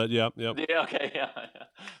crotch, but yep. Yeah, okay, yeah.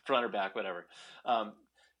 Front or back, whatever.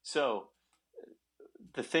 So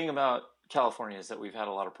the thing about California is that we've had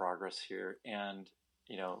a lot of progress here, and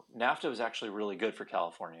you know, NAFTA was actually really good for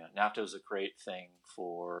California. NAFTA was a great thing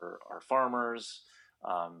for our farmers.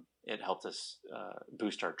 It helped us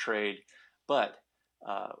boost our trade, but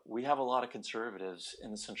we have a lot of conservatives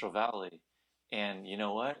in the Central Valley, and you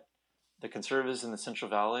know what? The conservatives in the Central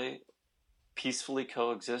Valley peacefully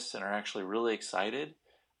coexist and are actually really excited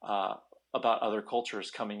about other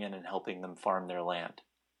cultures coming in and helping them farm their land,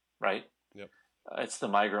 right? Yep. It's the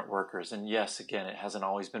migrant workers. And yes, again, it hasn't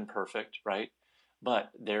always been perfect, right? But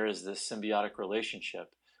there is this symbiotic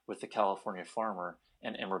relationship with the California farmer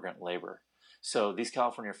and immigrant labor. So these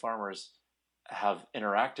California farmers have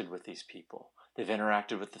interacted with these people. They've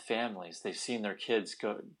interacted with the families. They've seen their kids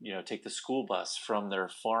go, you know, take the school bus from their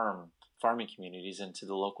farming communities into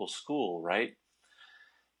the local school, right?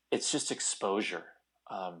 It's just exposure.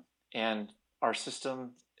 And our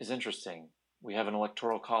system is interesting. We have an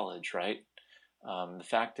electoral college, right? The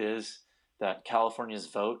fact is that California's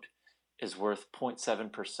vote is worth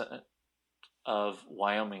 0.7% of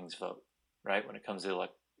Wyoming's vote, right? When it comes to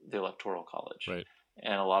the electoral college. Right.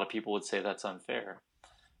 And a lot of people would say that's unfair.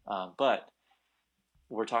 But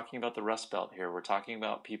we're talking about the Rust Belt here. We're talking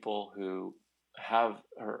about people who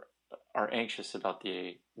are anxious about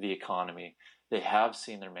the economy. They have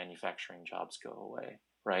seen their manufacturing jobs go away,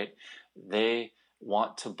 right? They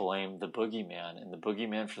want to blame the boogeyman, and the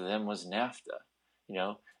boogeyman for them was NAFTA. You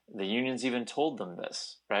know, the unions even told them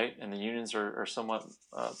this, right? And the unions are somewhat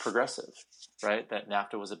progressive, right? That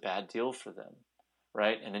NAFTA was a bad deal for them,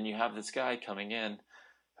 right? And then you have this guy coming in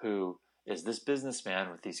who is this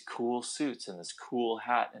businessman with these cool suits and this cool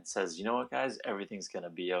hat and says, you know what, guys, everything's going to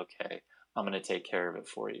be okay. I'm going to take care of it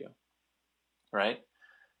for you, right?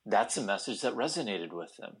 That's a message that resonated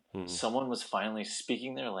with them. Mm-hmm. Someone was finally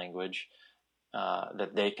speaking their language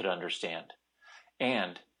that they could understand.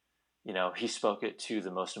 And, you know, he spoke it to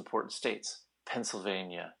the most important states,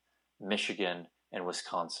 Pennsylvania, Michigan, and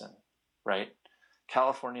Wisconsin, right?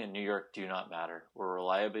 California and New York do not matter. We're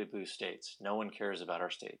reliably blue states. No one cares about our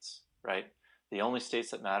states, right? The only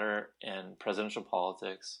states that matter in presidential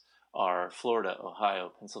politics are Florida,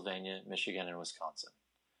 Ohio, Pennsylvania, Michigan, and Wisconsin.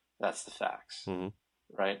 That's the facts, mm-hmm.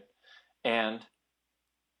 right? And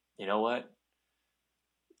you know what?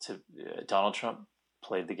 Donald Trump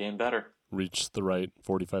played the game better. Reached the right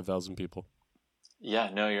 45,000 people. Yeah,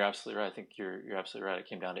 no, you're absolutely right. I think you're absolutely right. It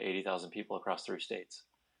came down to 80,000 people across 3 states.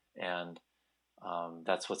 And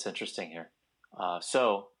that's what's interesting here.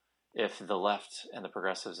 So if the left and the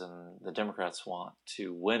progressives and the Democrats want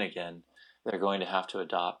to win again, they're going to have to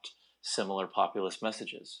adopt similar populist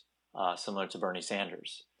messages, similar to Bernie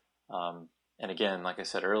Sanders. And again, like I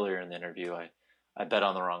said earlier in the interview, I bet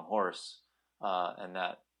on the wrong horse. And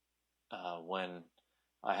that when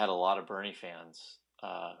I had a lot of Bernie fans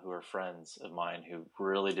who are friends of mine who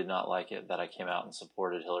really did not like it that I came out and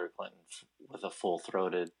supported Hillary Clinton with a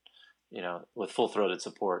full-throated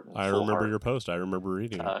support. I remember your post. I remember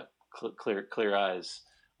reading it. Clear eyes.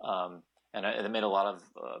 And it made a lot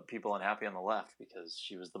of people unhappy on the left because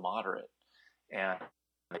she was the moderate. And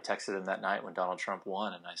I texted him that night when Donald Trump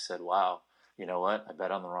won, and I said, wow, you know what? I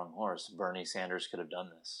bet on the wrong horse. Bernie Sanders could have done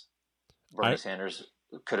this. Bernie Sanders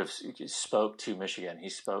could have spoke to Michigan.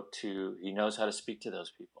 He knows how to speak to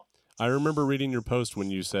those people. I remember reading your post when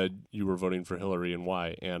you said you were voting for Hillary and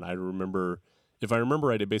why. And I remember, if I remember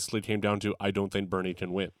right, it basically came down to, I don't think Bernie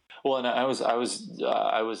can win. Well, and I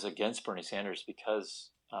was against Bernie Sanders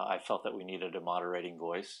because I felt that we needed a moderating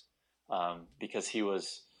voice, because he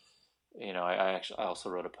was, you know, I also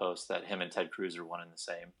wrote a post that him and Ted Cruz are one and the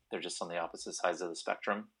same. They're just on the opposite sides of the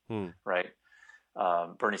spectrum, right?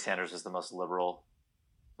 Bernie Sanders is the most liberal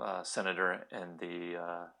senator in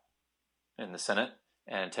the Senate,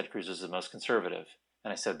 and Ted Cruz is the most conservative.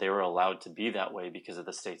 And I said they were allowed to be that way because of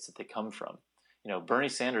the states that they come from. You know, Bernie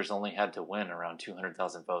Sanders only had to win around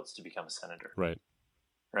 200,000 votes to become a senator. Right.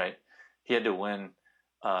 Right. He had to win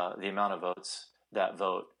the amount of votes that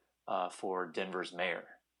vote for Denver's mayor.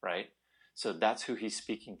 Right. So that's who he's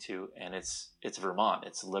speaking to, and it's Vermont.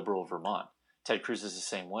 It's liberal Vermont. Ted Cruz is the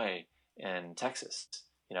same way in Texas.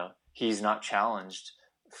 You know, he's not challenged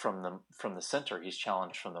from the center. He's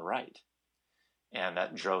challenged from the right, and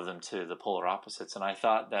that drove them to the polar opposites. And I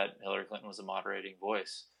thought that Hillary Clinton was a moderating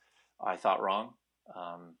voice. I thought wrong,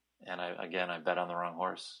 and I bet on the wrong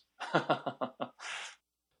horse.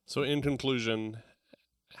 So, in conclusion,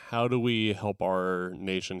 how do we help our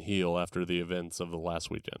nation heal after the events of the last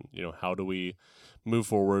weekend? You know, how do we move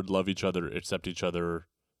forward, love each other, accept each other?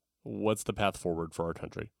 What's the path forward for our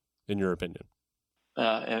country, in your opinion?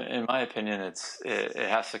 In my opinion, it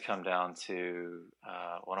has to come down to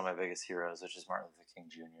one of my biggest heroes, which is Martin Luther King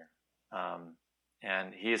Jr.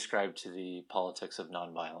 And he ascribed to the politics of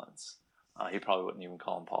nonviolence. He probably wouldn't even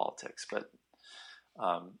call them politics, but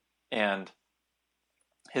and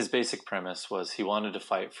his basic premise was he wanted to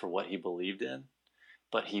fight for what he believed in,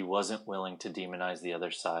 but he wasn't willing to demonize the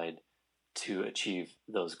other side to achieve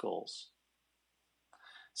those goals.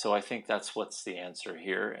 So I think that's what's the answer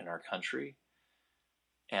here in our country.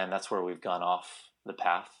 And that's where we've gone off the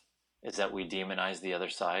path, is that we demonize the other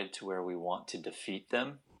side to where we want to defeat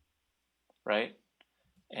them, right?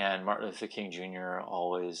 And Martin Luther King Jr.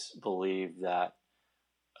 always believed that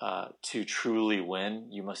to truly win,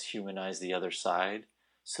 you must humanize the other side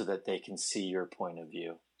so that they can see your point of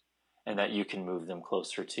view and that you can move them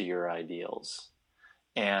closer to your ideals.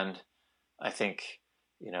 And I think,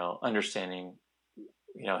 you know, understanding,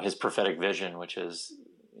 you know, his prophetic vision, which is,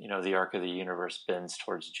 you know, the arc of the universe bends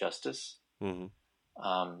towards justice. Mm-hmm.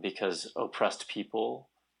 because oppressed people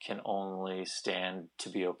can only stand to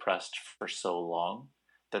be oppressed for so long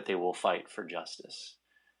that they will fight for justice.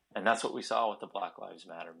 And that's what we saw with the Black Lives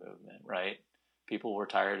Matter movement, right? People were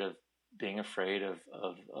tired of being afraid of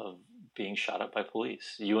being shot up by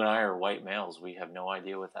police. You and I are white males. We have no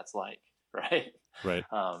idea what that's like, right? Right.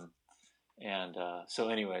 So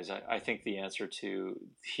anyways, I think the answer to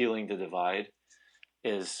healing the divide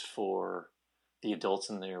is for the adults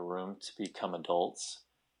in their room to become adults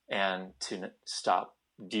and to stop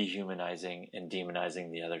dehumanizing and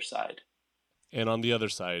demonizing the other side. And on the other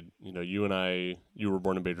side, you and I, you were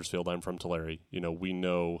born in Bakersfield. I'm from Tulare. We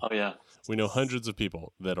know, Oh yeah, we know hundreds of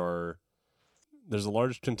people there's a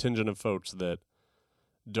large contingent of folks that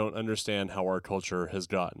don't understand how our culture has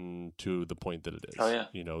gotten to the point that it is. Oh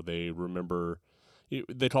yeah. They remember,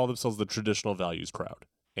 they call themselves the traditional values crowd,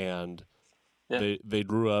 and they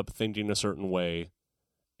grew up thinking a certain way,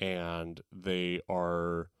 and they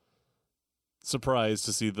are surprised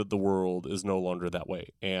to see that the world is no longer that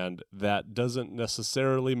way. And that doesn't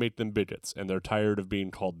necessarily make them bigots, and they're tired of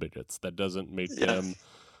being called bigots. That doesn't make them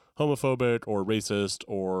homophobic or racist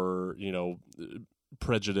or,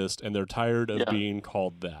 prejudiced, and they're tired of being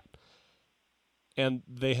called that. And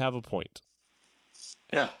they have a point.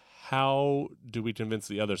 Yeah. How do we convince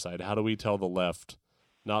the other side? How do we tell the left,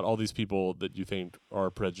 not all these people that you think are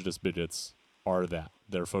prejudiced bigots are that?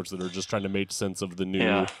 They're folks that are just trying to make sense of the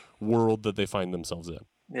new world that they find themselves in.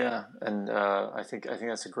 Yeah, and I think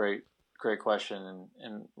that's a great question.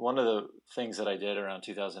 And one of the things that I did around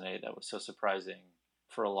 2008 that was so surprising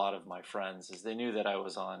for a lot of my friends is they knew that I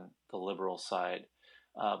was on the liberal side.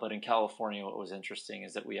 But in California, what was interesting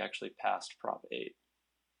is that we actually passed Prop 8,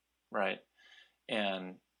 right?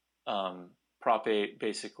 And Prop 8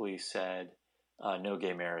 basically said no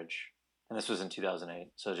gay marriage. And this was in 2008,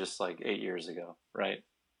 so just like 8 years ago, right?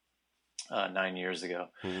 9 years ago.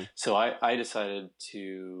 Mm-hmm. So I decided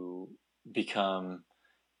to become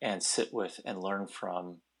and sit with and learn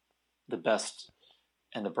from the best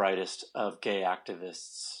and the brightest of gay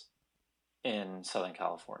activists in Southern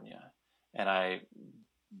California. And I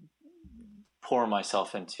pour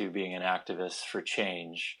myself into being an activist for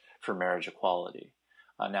change, for marriage equality.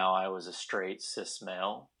 Now I was a straight cis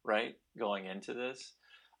male, right, going into this.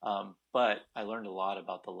 But I learned a lot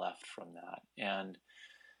about the left from that. And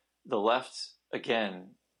the left,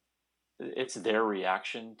 again, it's their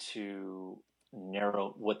reaction to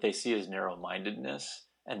what they see as narrow-mindedness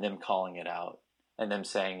and them calling it out and them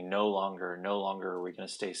saying, no longer are we going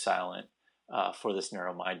to stay silent for this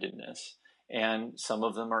narrow-mindedness. And some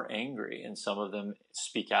of them are angry and some of them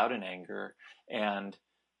speak out in anger and,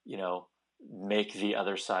 make the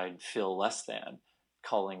other side feel less than,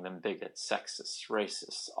 calling them bigots, sexist,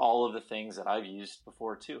 racist, all of the things that I've used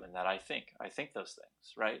before too, and that I think those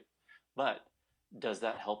things, right? But does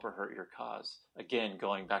that help or hurt your cause? Again,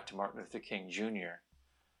 going back to Martin Luther King Jr.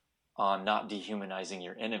 on not dehumanizing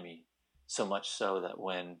your enemy, so much so that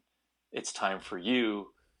when it's time for you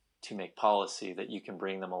to make policy, that you can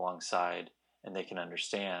bring them alongside and they can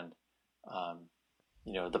understand,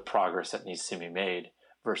 the progress that needs to be made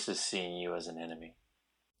versus seeing you as an enemy.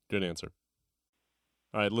 Good answer.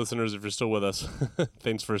 All right, listeners, if you're still with us,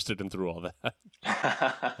 thanks for sticking through all that.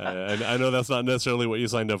 I know that's not necessarily what you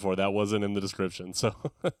signed up for. That wasn't in the description. So,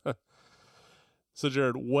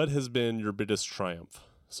 Jared, what has been your biggest triumph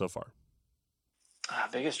so far?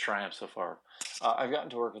 Biggest triumph so far? I've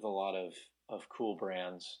gotten to work with a lot of cool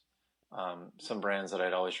brands. Some brands that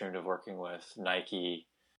I'd always dreamed of working with, Nike,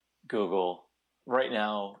 Google. Right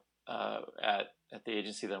now, at the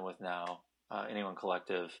agency that I'm with now, Anyone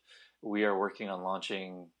Collective, we are working on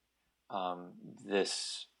launching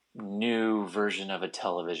this new version of a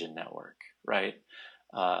television network, right?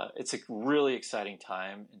 It's a really exciting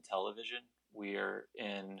time in television. We are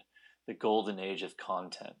in the golden age of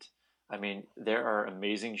content. I mean, there are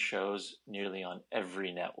amazing shows nearly on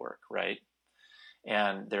every network, right?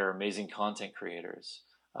 And there are amazing content creators.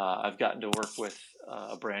 I've gotten to work with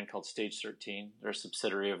a brand called Stage 13. They're a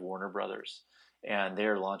subsidiary of Warner Brothers. And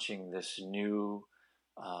they're launching this new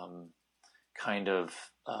kind of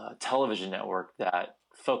television network that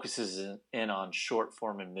focuses in on short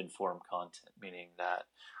form and mid form content, meaning that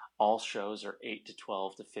all shows are 8 to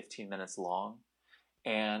 12 to 15 minutes long,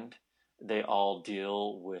 and they all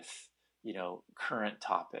deal with current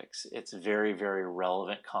topics. It's very, very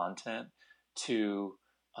relevant content to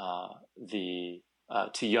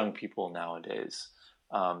to young people nowadays.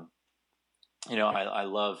 I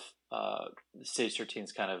love Stage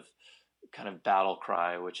 13's kind of battle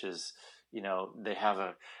cry, which is, they have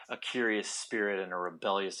a curious spirit and a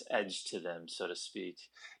rebellious edge to them, so to speak.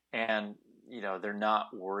 And they're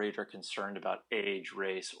not worried or concerned about age,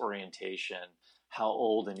 race, orientation, how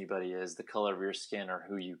old anybody is, the color of your skin, or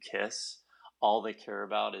who you kiss. All they care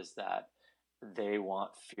about is that they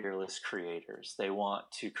want fearless creators. They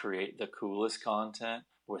want to create the coolest content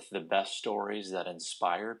with the best stories that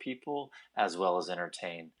inspire people as well as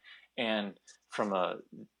entertain. And from a,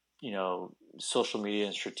 social media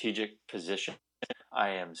and strategic position, I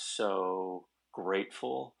am so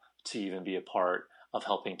grateful to even be a part of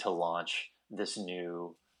helping to launch this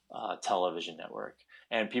new television network.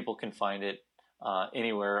 And people can find it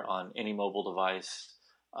anywhere on any mobile device,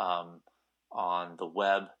 on the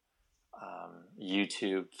web,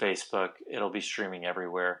 YouTube, Facebook. It'll be streaming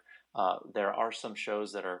everywhere. There are some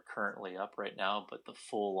shows that are currently up right now, but the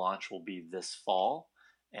full launch will be this fall.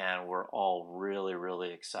 And we're all really,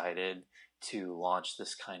 really excited to launch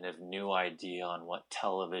this kind of new idea on what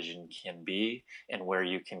television can be and where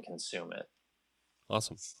you can consume it.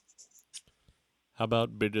 Awesome. How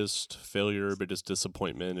about biggest failure, biggest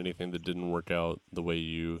disappointment, anything that didn't work out the way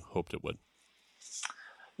you hoped it would?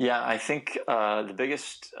 Yeah, I think the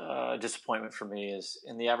biggest disappointment for me is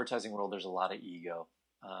in the advertising world, there's a lot of ego.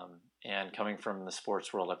 And coming from the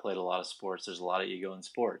sports world, I played a lot of sports. There's a lot of ego in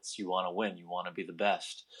sports. You want to win. You want to be the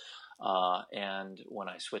best. And when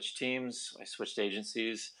I switched teams, I switched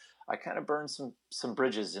agencies, I kind of burned some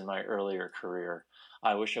bridges in my earlier career.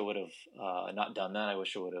 I wish I would have not done that. I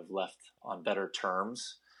wish I would have left on better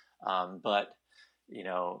terms. But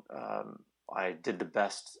I did the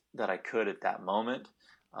best that I could at that moment.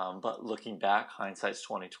 But looking back, hindsight's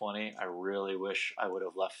 2020. I really wish I would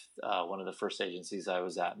have left one of the first agencies I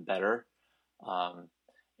was at better,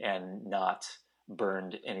 and not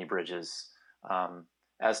burned any bridges.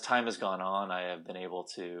 As time has gone on, I have been able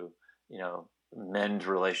to, mend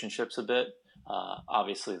relationships a bit.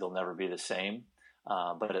 Obviously, they'll never be the same,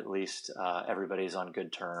 but at least everybody's on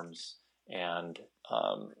good terms. And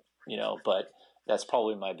but that's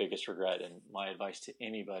probably my biggest regret. And my advice to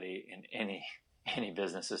anybody in any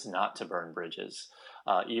business is not to burn bridges,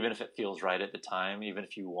 even if it feels right at the time. Even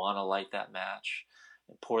if you want to light that match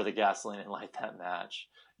and pour the gasoline and light that match,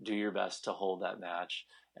 do your best to hold that match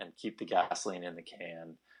and keep the gasoline in the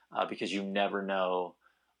can, because you never know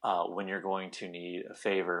when you're going to need a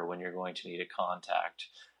favor, when you're going to need a contact.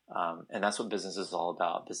 And that's what business is all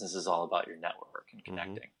about. Business is all about your network and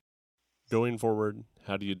connecting. Mm-hmm. Going forward,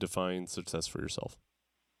 how do you define success for yourself?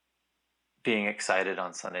 Being excited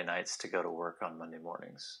on Sunday nights to go to work on Monday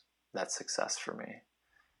mornings. That's success for me.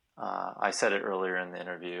 I said it earlier in the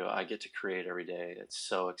interview. I get to create every day. It's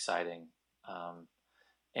so exciting.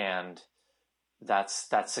 And that's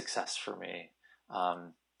success for me.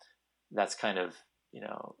 That's kind of,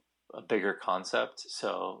 a bigger concept.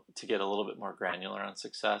 So to get a little bit more granular on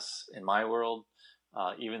success in my world,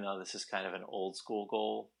 even though this is kind of an old school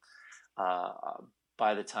goal,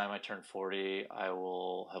 by the time I turn 40, I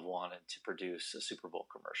will have wanted to produce a Super Bowl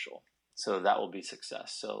commercial. So that will be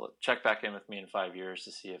success. So check back in with me in 5 years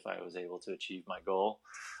to see if I was able to achieve my goal,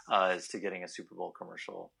 as to getting a Super Bowl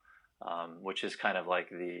commercial, which is kind of like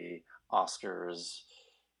the Oscars,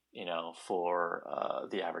 for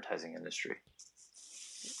the advertising industry.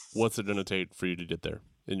 What's it going to take for you to get there,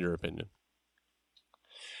 in your opinion?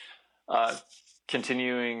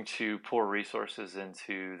 Continuing to pour resources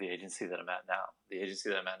into the agency that I'm at now. The agency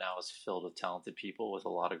that I'm at now is filled with talented people with a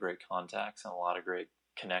lot of great contacts and a lot of great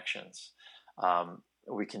connections.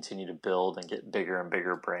 We continue to build and get bigger and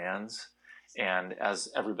bigger brands. And as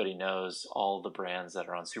everybody knows, all the brands that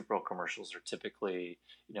are on Super Bowl commercials are typically,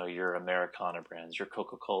 your Americana brands, your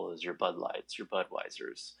Coca-Colas, your Bud Lights, your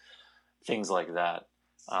Budweisers, things like that.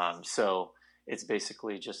 So it's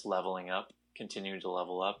basically just leveling up, continuing to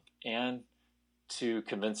level up, and to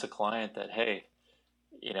convince a client that, hey,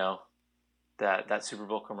 that Super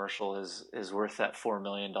Bowl commercial is worth that $4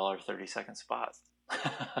 million 30-second spot.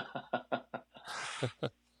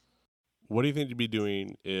 What do you think you'd be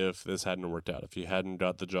doing if this hadn't worked out? If you hadn't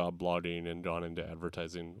got the job blogging and gone into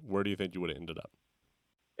advertising, where do you think you would have ended up?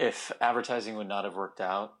 If advertising would not have worked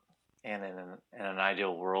out, and in an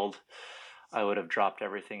ideal world, I would have dropped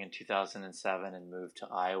everything in 2007 and moved to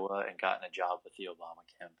Iowa and gotten a job with the Obama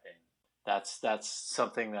campaign. That's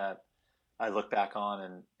something that I look back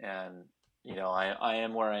on, and I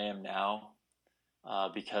am where I am now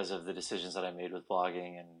because of the decisions that I made with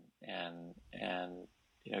blogging and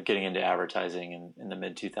getting into advertising in the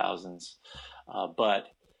mid 2000s. But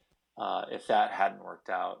if that hadn't worked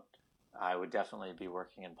out, I would definitely be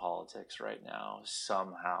working in politics right now,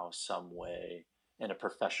 somehow, some way, in a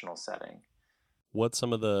professional setting. What's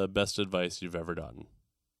some of the best advice you've ever gotten?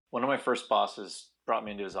 One of my first bosses brought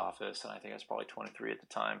me into his office, and I think I was probably 23 at the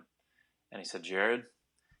time. And he said, Jared,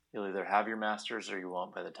 You'll either have your master's or you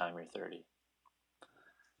won't by the time you're 30.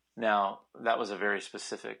 Now, that was a very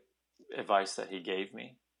specific advice that he gave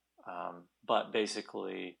me. But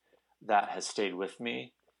basically, that has stayed with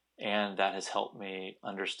me, and that has helped me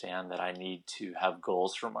understand that I need to have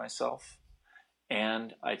goals for myself.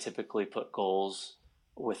 And I typically put goals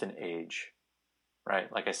with an age,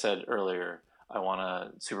 right? Like I said earlier, I want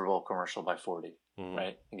a Super Bowl commercial by 40,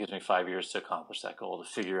 right? It gives me 5 years to accomplish that goal, to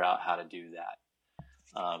figure out how to do that.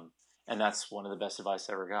 And that's one of the best advice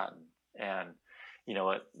I've ever gotten. And you know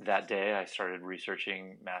what? That day I started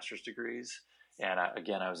researching master's degrees. And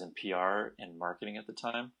I was in PR and marketing at the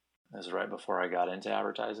time. It was right before I got into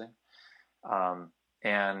advertising.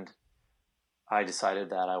 And I decided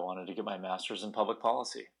that I wanted to get my master's in public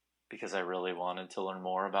policy because I really wanted to learn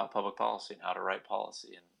more about public policy and how to write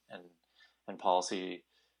policy and policy,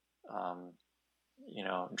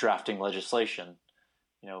 drafting legislation,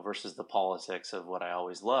 versus the politics of what I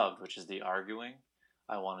always loved, which is the arguing.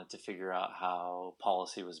 I wanted to figure out how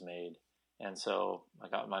policy was made. And so I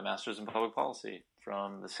got my master's in public policy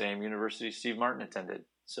from the same university Steve Martin attended.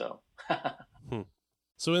 So,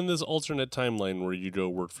 So in this alternate timeline where you go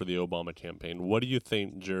work for the Obama campaign, what do you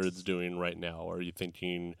think Jared's doing right now? Are you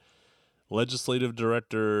thinking legislative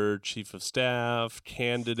director, chief of staff,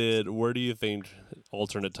 candidate? Where do you think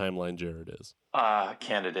alternate timeline Jared is?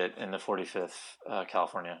 Candidate in the 45th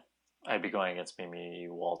California. I'd be going against Mimi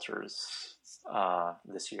Walters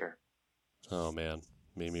this year. Oh man,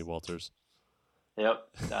 Mimi Walters. Yep,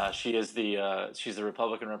 she's the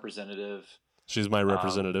Republican representative. She's my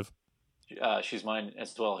representative. She's mine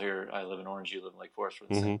as well. Here, I live in Orange. You live in Lake Forest.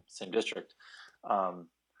 We're in the same district. I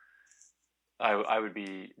would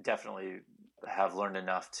be definitely have learned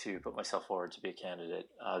enough to put myself forward to be a candidate.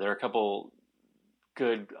 There are a couple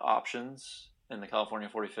good options in the California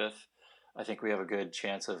 45th. I think we have a good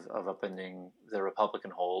chance of upending the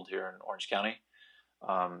Republican hold here in Orange County,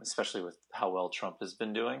 especially with how well Trump has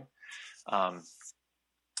been doing. I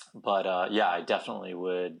definitely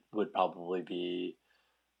would probably be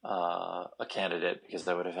a candidate because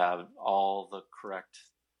I would have had all the correct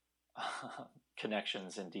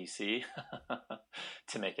connections in DC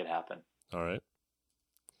to make it happen. All right.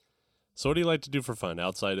 So what do you like to do for fun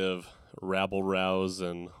outside of rabble rouse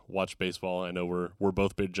and watch baseball? I know we're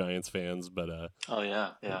both big Giants fans, but oh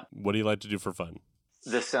yeah. What do you like to do for fun?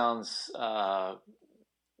 This sounds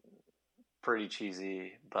pretty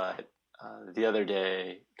cheesy, but the other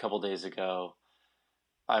day, a couple days ago,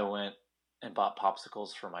 I went and bought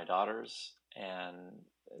popsicles for my daughters, and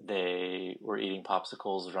they were eating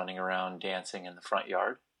popsicles, running around, dancing in the front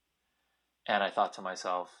yard. And I thought to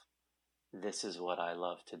myself, this is what I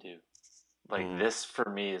love to do. Like this for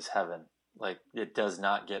me is heaven. Like it does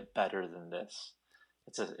not get better than this.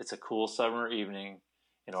 It's a cool summer evening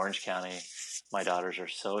in Orange County. My daughters are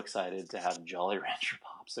so excited to have Jolly Rancher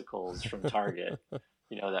popsicles from Target,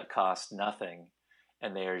 that cost nothing.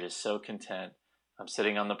 And they are just so content. I'm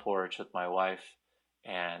sitting on the porch with my wife,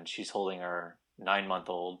 and she's holding her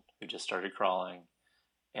 9-month-old who just started crawling.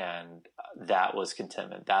 And that was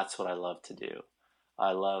contentment. That's what I love to do.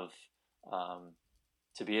 I love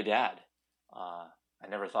to be a dad. I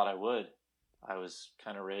never thought I would. I was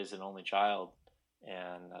kind of raised an only child,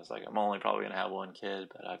 and I was like, I'm only probably going to have one kid,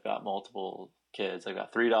 but I've got multiple kids. I've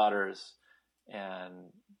got 3 daughters,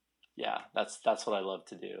 and yeah, that's what I love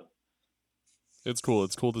to do. It's cool.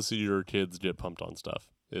 It's cool to see your kids get pumped on stuff.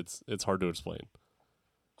 It's hard to explain.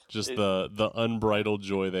 Just the unbridled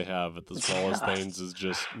joy they have at the smallest things is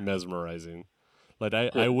just mesmerizing. Like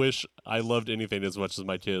I wish I loved anything as much as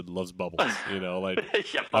my kid loves bubbles. Like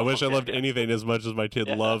yeah, I wish I loved anything as much as my kid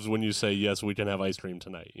loves when you say yes, we can have ice cream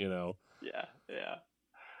tonight. Yeah.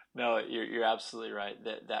 No, you're absolutely right.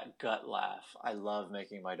 That gut laugh. I love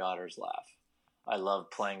making my daughters laugh. I love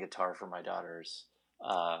playing guitar for my daughters.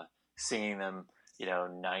 Singing them,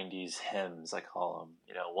 90s hymns, I call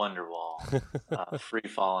them, Wonderwall, Free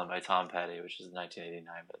Fallin' by Tom Petty, which is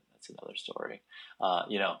 1989, but that's another story.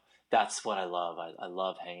 That's what I love. I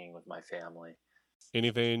love hanging with my family.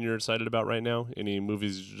 Anything you're excited about right now? Any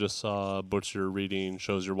movies you just saw, books you're reading,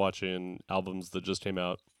 shows you're watching, albums that just came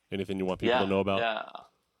out? Anything you want people to know about? Yeah,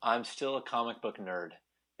 I'm still a comic book nerd.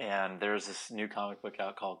 And there's this new comic book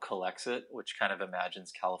out called Collexit, which kind of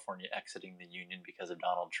imagines California exiting the Union because of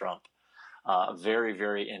Donald Trump. A very,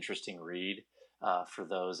 very interesting read for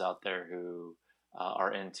those out there who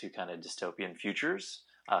are into kind of dystopian futures,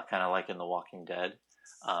 kind of like in The Walking Dead.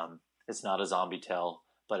 It's not a zombie tale,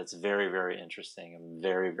 but it's very, very interesting. I'm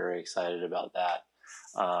very, very excited about that.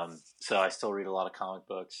 So I still read a lot of comic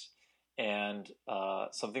books. And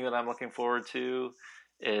something that I'm looking forward to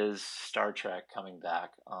is Star Trek coming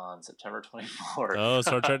back on September 24th. Oh,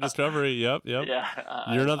 Star Trek Discovery. Yep.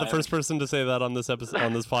 Yeah. You're not the first person to say that on this episode,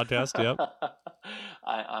 on this podcast. Yep.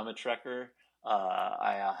 I'm a Trekker.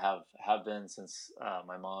 I have been since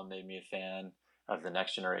my mom made me a fan of the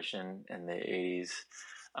Next Generation in the 80s.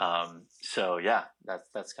 So yeah,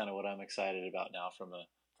 that's kind of what I'm excited about now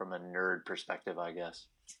from a nerd perspective, I guess.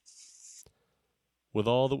 With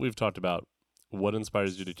all that we've talked about, what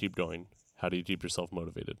inspires you to keep going? How do you keep yourself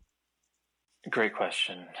motivated? Great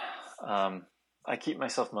question. I keep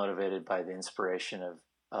myself motivated by the inspiration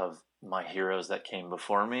of my heroes that came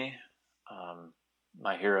before me.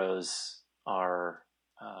 My heroes are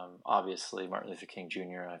obviously Martin Luther King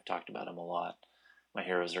Jr. I've talked about him a lot. My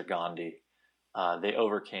heroes are Gandhi. They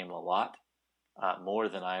overcame a lot, more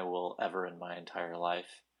than I will ever in my entire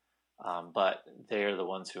life. But they are the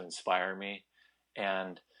ones who inspire me.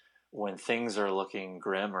 And when things are looking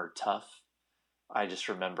grim or tough, I just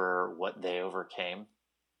remember what they overcame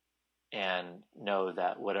and know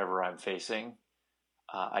that whatever I'm facing,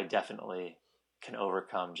 I definitely can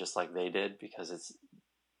overcome just like they did, because it's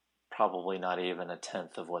probably not even a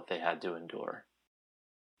tenth of what they had to endure.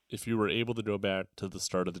 If you were able to go back to the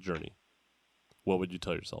start of the journey, what would you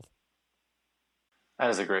tell yourself? That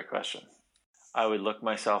is a great question. I would look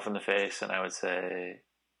myself in the face and I would say,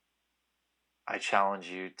 I challenge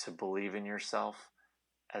you to believe in yourself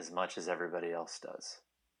as much as everybody else does.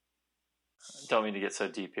 Don't mean to get so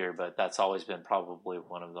deep here, but that's always been probably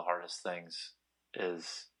one of the hardest things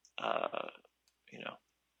is,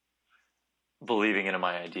 believing in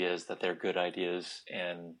my ideas, that they're good ideas,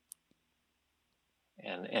 and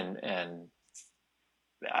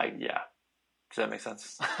does that make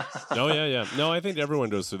sense? Oh yeah. No, I think everyone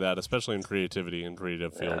goes through that, especially in creativity and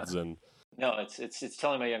creative fields. And no, it's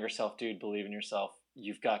telling my younger self, dude, believe in yourself.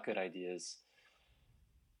 You've got good ideas.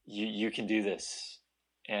 You can do this,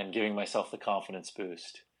 and giving myself the confidence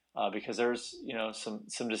boost. Because there's,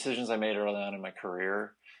 some decisions I made early on in my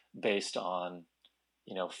career based on,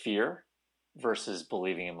 fear versus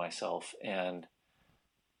believing in myself. And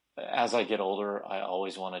as I get older, I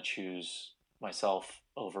always want to choose myself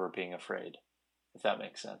over being afraid, if that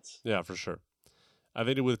makes sense. Yeah, for sure. I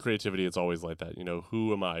think with creativity, it's always like that.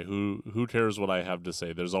 Who am I? Who cares what I have to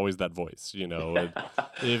say? There's always that voice.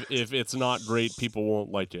 If it's not great, people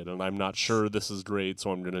won't like it, and I'm not sure this is great,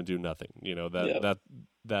 so I'm going to do nothing.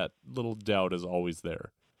 That little doubt is always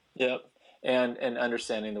there. Yep, and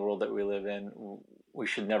understanding the world that we live in, we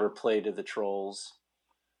should never play to the trolls.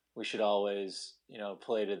 We should always,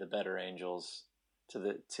 play to the better angels,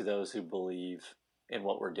 to those who believe in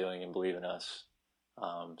what we're doing and believe in us.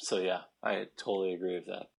 So yeah, I totally agree with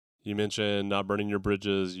that. You mentioned not burning your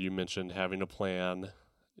bridges. You mentioned having a plan.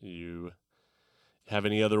 You have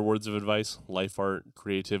any other words of advice? Life, art,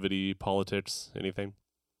 creativity, politics, anything?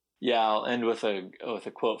 Yeah, I'll end with a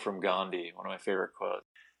quote from Gandhi, one of my favorite quotes.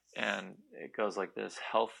 And it goes like this: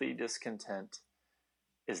 healthy discontent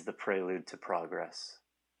is the prelude to progress.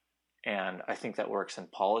 And I think that works in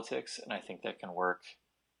politics, and I think that can work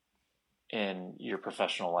in your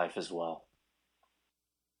professional life as well.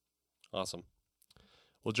 Awesome.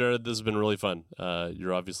 Well, Jared, this has been really fun.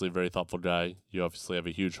 You're obviously a very thoughtful guy. You obviously have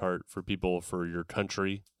a huge heart for people, for your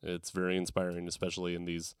country. It's very inspiring, especially in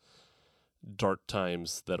these dark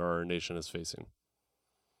times that our nation is facing.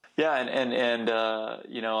 Yeah, and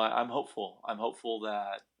I'm hopeful. I'm hopeful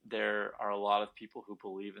that there are a lot of people who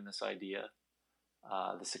believe in this idea,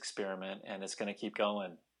 this experiment, and it's going to keep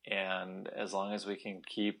going. And as long as we can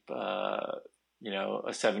keep a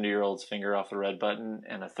 70-year-old's finger off the red button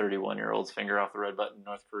and a 31-year-old's finger off the red button in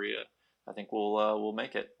North Korea, I think we'll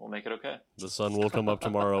make it. We'll make it okay. The sun will come up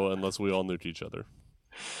tomorrow unless we all nuke each other.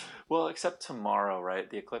 Well, except tomorrow, right?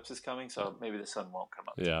 The eclipse is coming, so maybe the sun won't come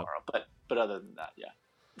up tomorrow. But other than that, yeah.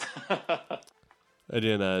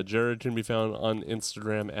 Again, Jared can be found on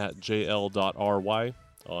Instagram at jl.ry,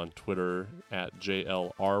 on Twitter at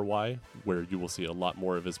jlry, where you will see a lot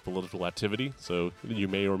more of his political activity, so you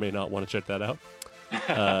may or may not want to check that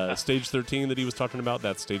out. Stage 13 that he was talking about,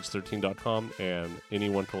 that's stage13.com, and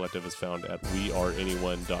Anyone Collective is found at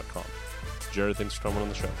weareanyone.com. Jared, thanks for coming on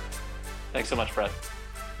the show. Thanks so much, Brett.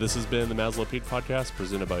 This has been the Maslow Peak Podcast,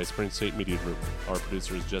 presented by Spring State Media Group. Our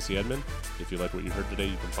producer is Jesse Edmond. If you like what you heard today,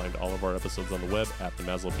 you can find all of our episodes on the web at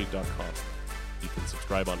themaslowpeak.com. You can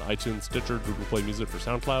subscribe on iTunes, Stitcher, Google Play Music, or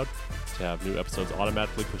SoundCloud to have new episodes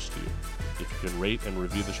automatically pushed to you. If you can rate and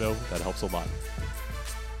review the show, that helps a lot.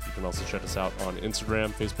 You can also check us out on Instagram,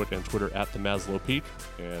 Facebook, and Twitter at The Maslow Peak,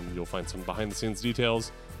 and you'll find some behind-the-scenes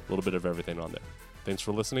details, a little bit of everything on there. Thanks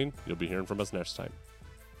for listening. You'll be hearing from us next time.